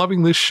you're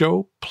loving this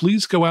show,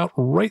 please go out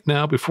right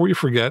now before you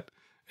forget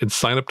and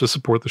sign up to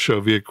support the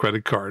show via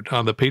credit card.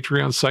 On the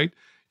Patreon site,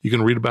 you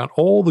can read about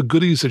all the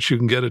goodies that you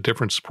can get at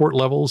different support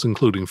levels,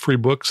 including free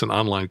books and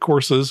online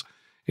courses.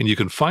 And you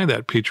can find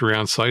that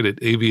Patreon site at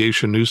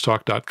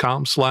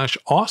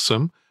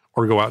aviationnewstalk.com/awesome,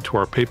 or go out to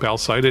our PayPal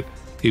site at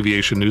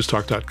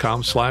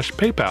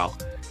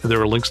aviationnewstalk.com/PayPal, and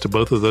there are links to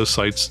both of those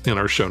sites in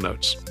our show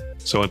notes.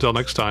 So until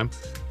next time,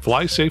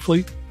 fly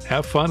safely,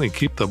 have fun, and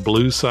keep the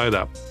blue side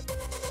up.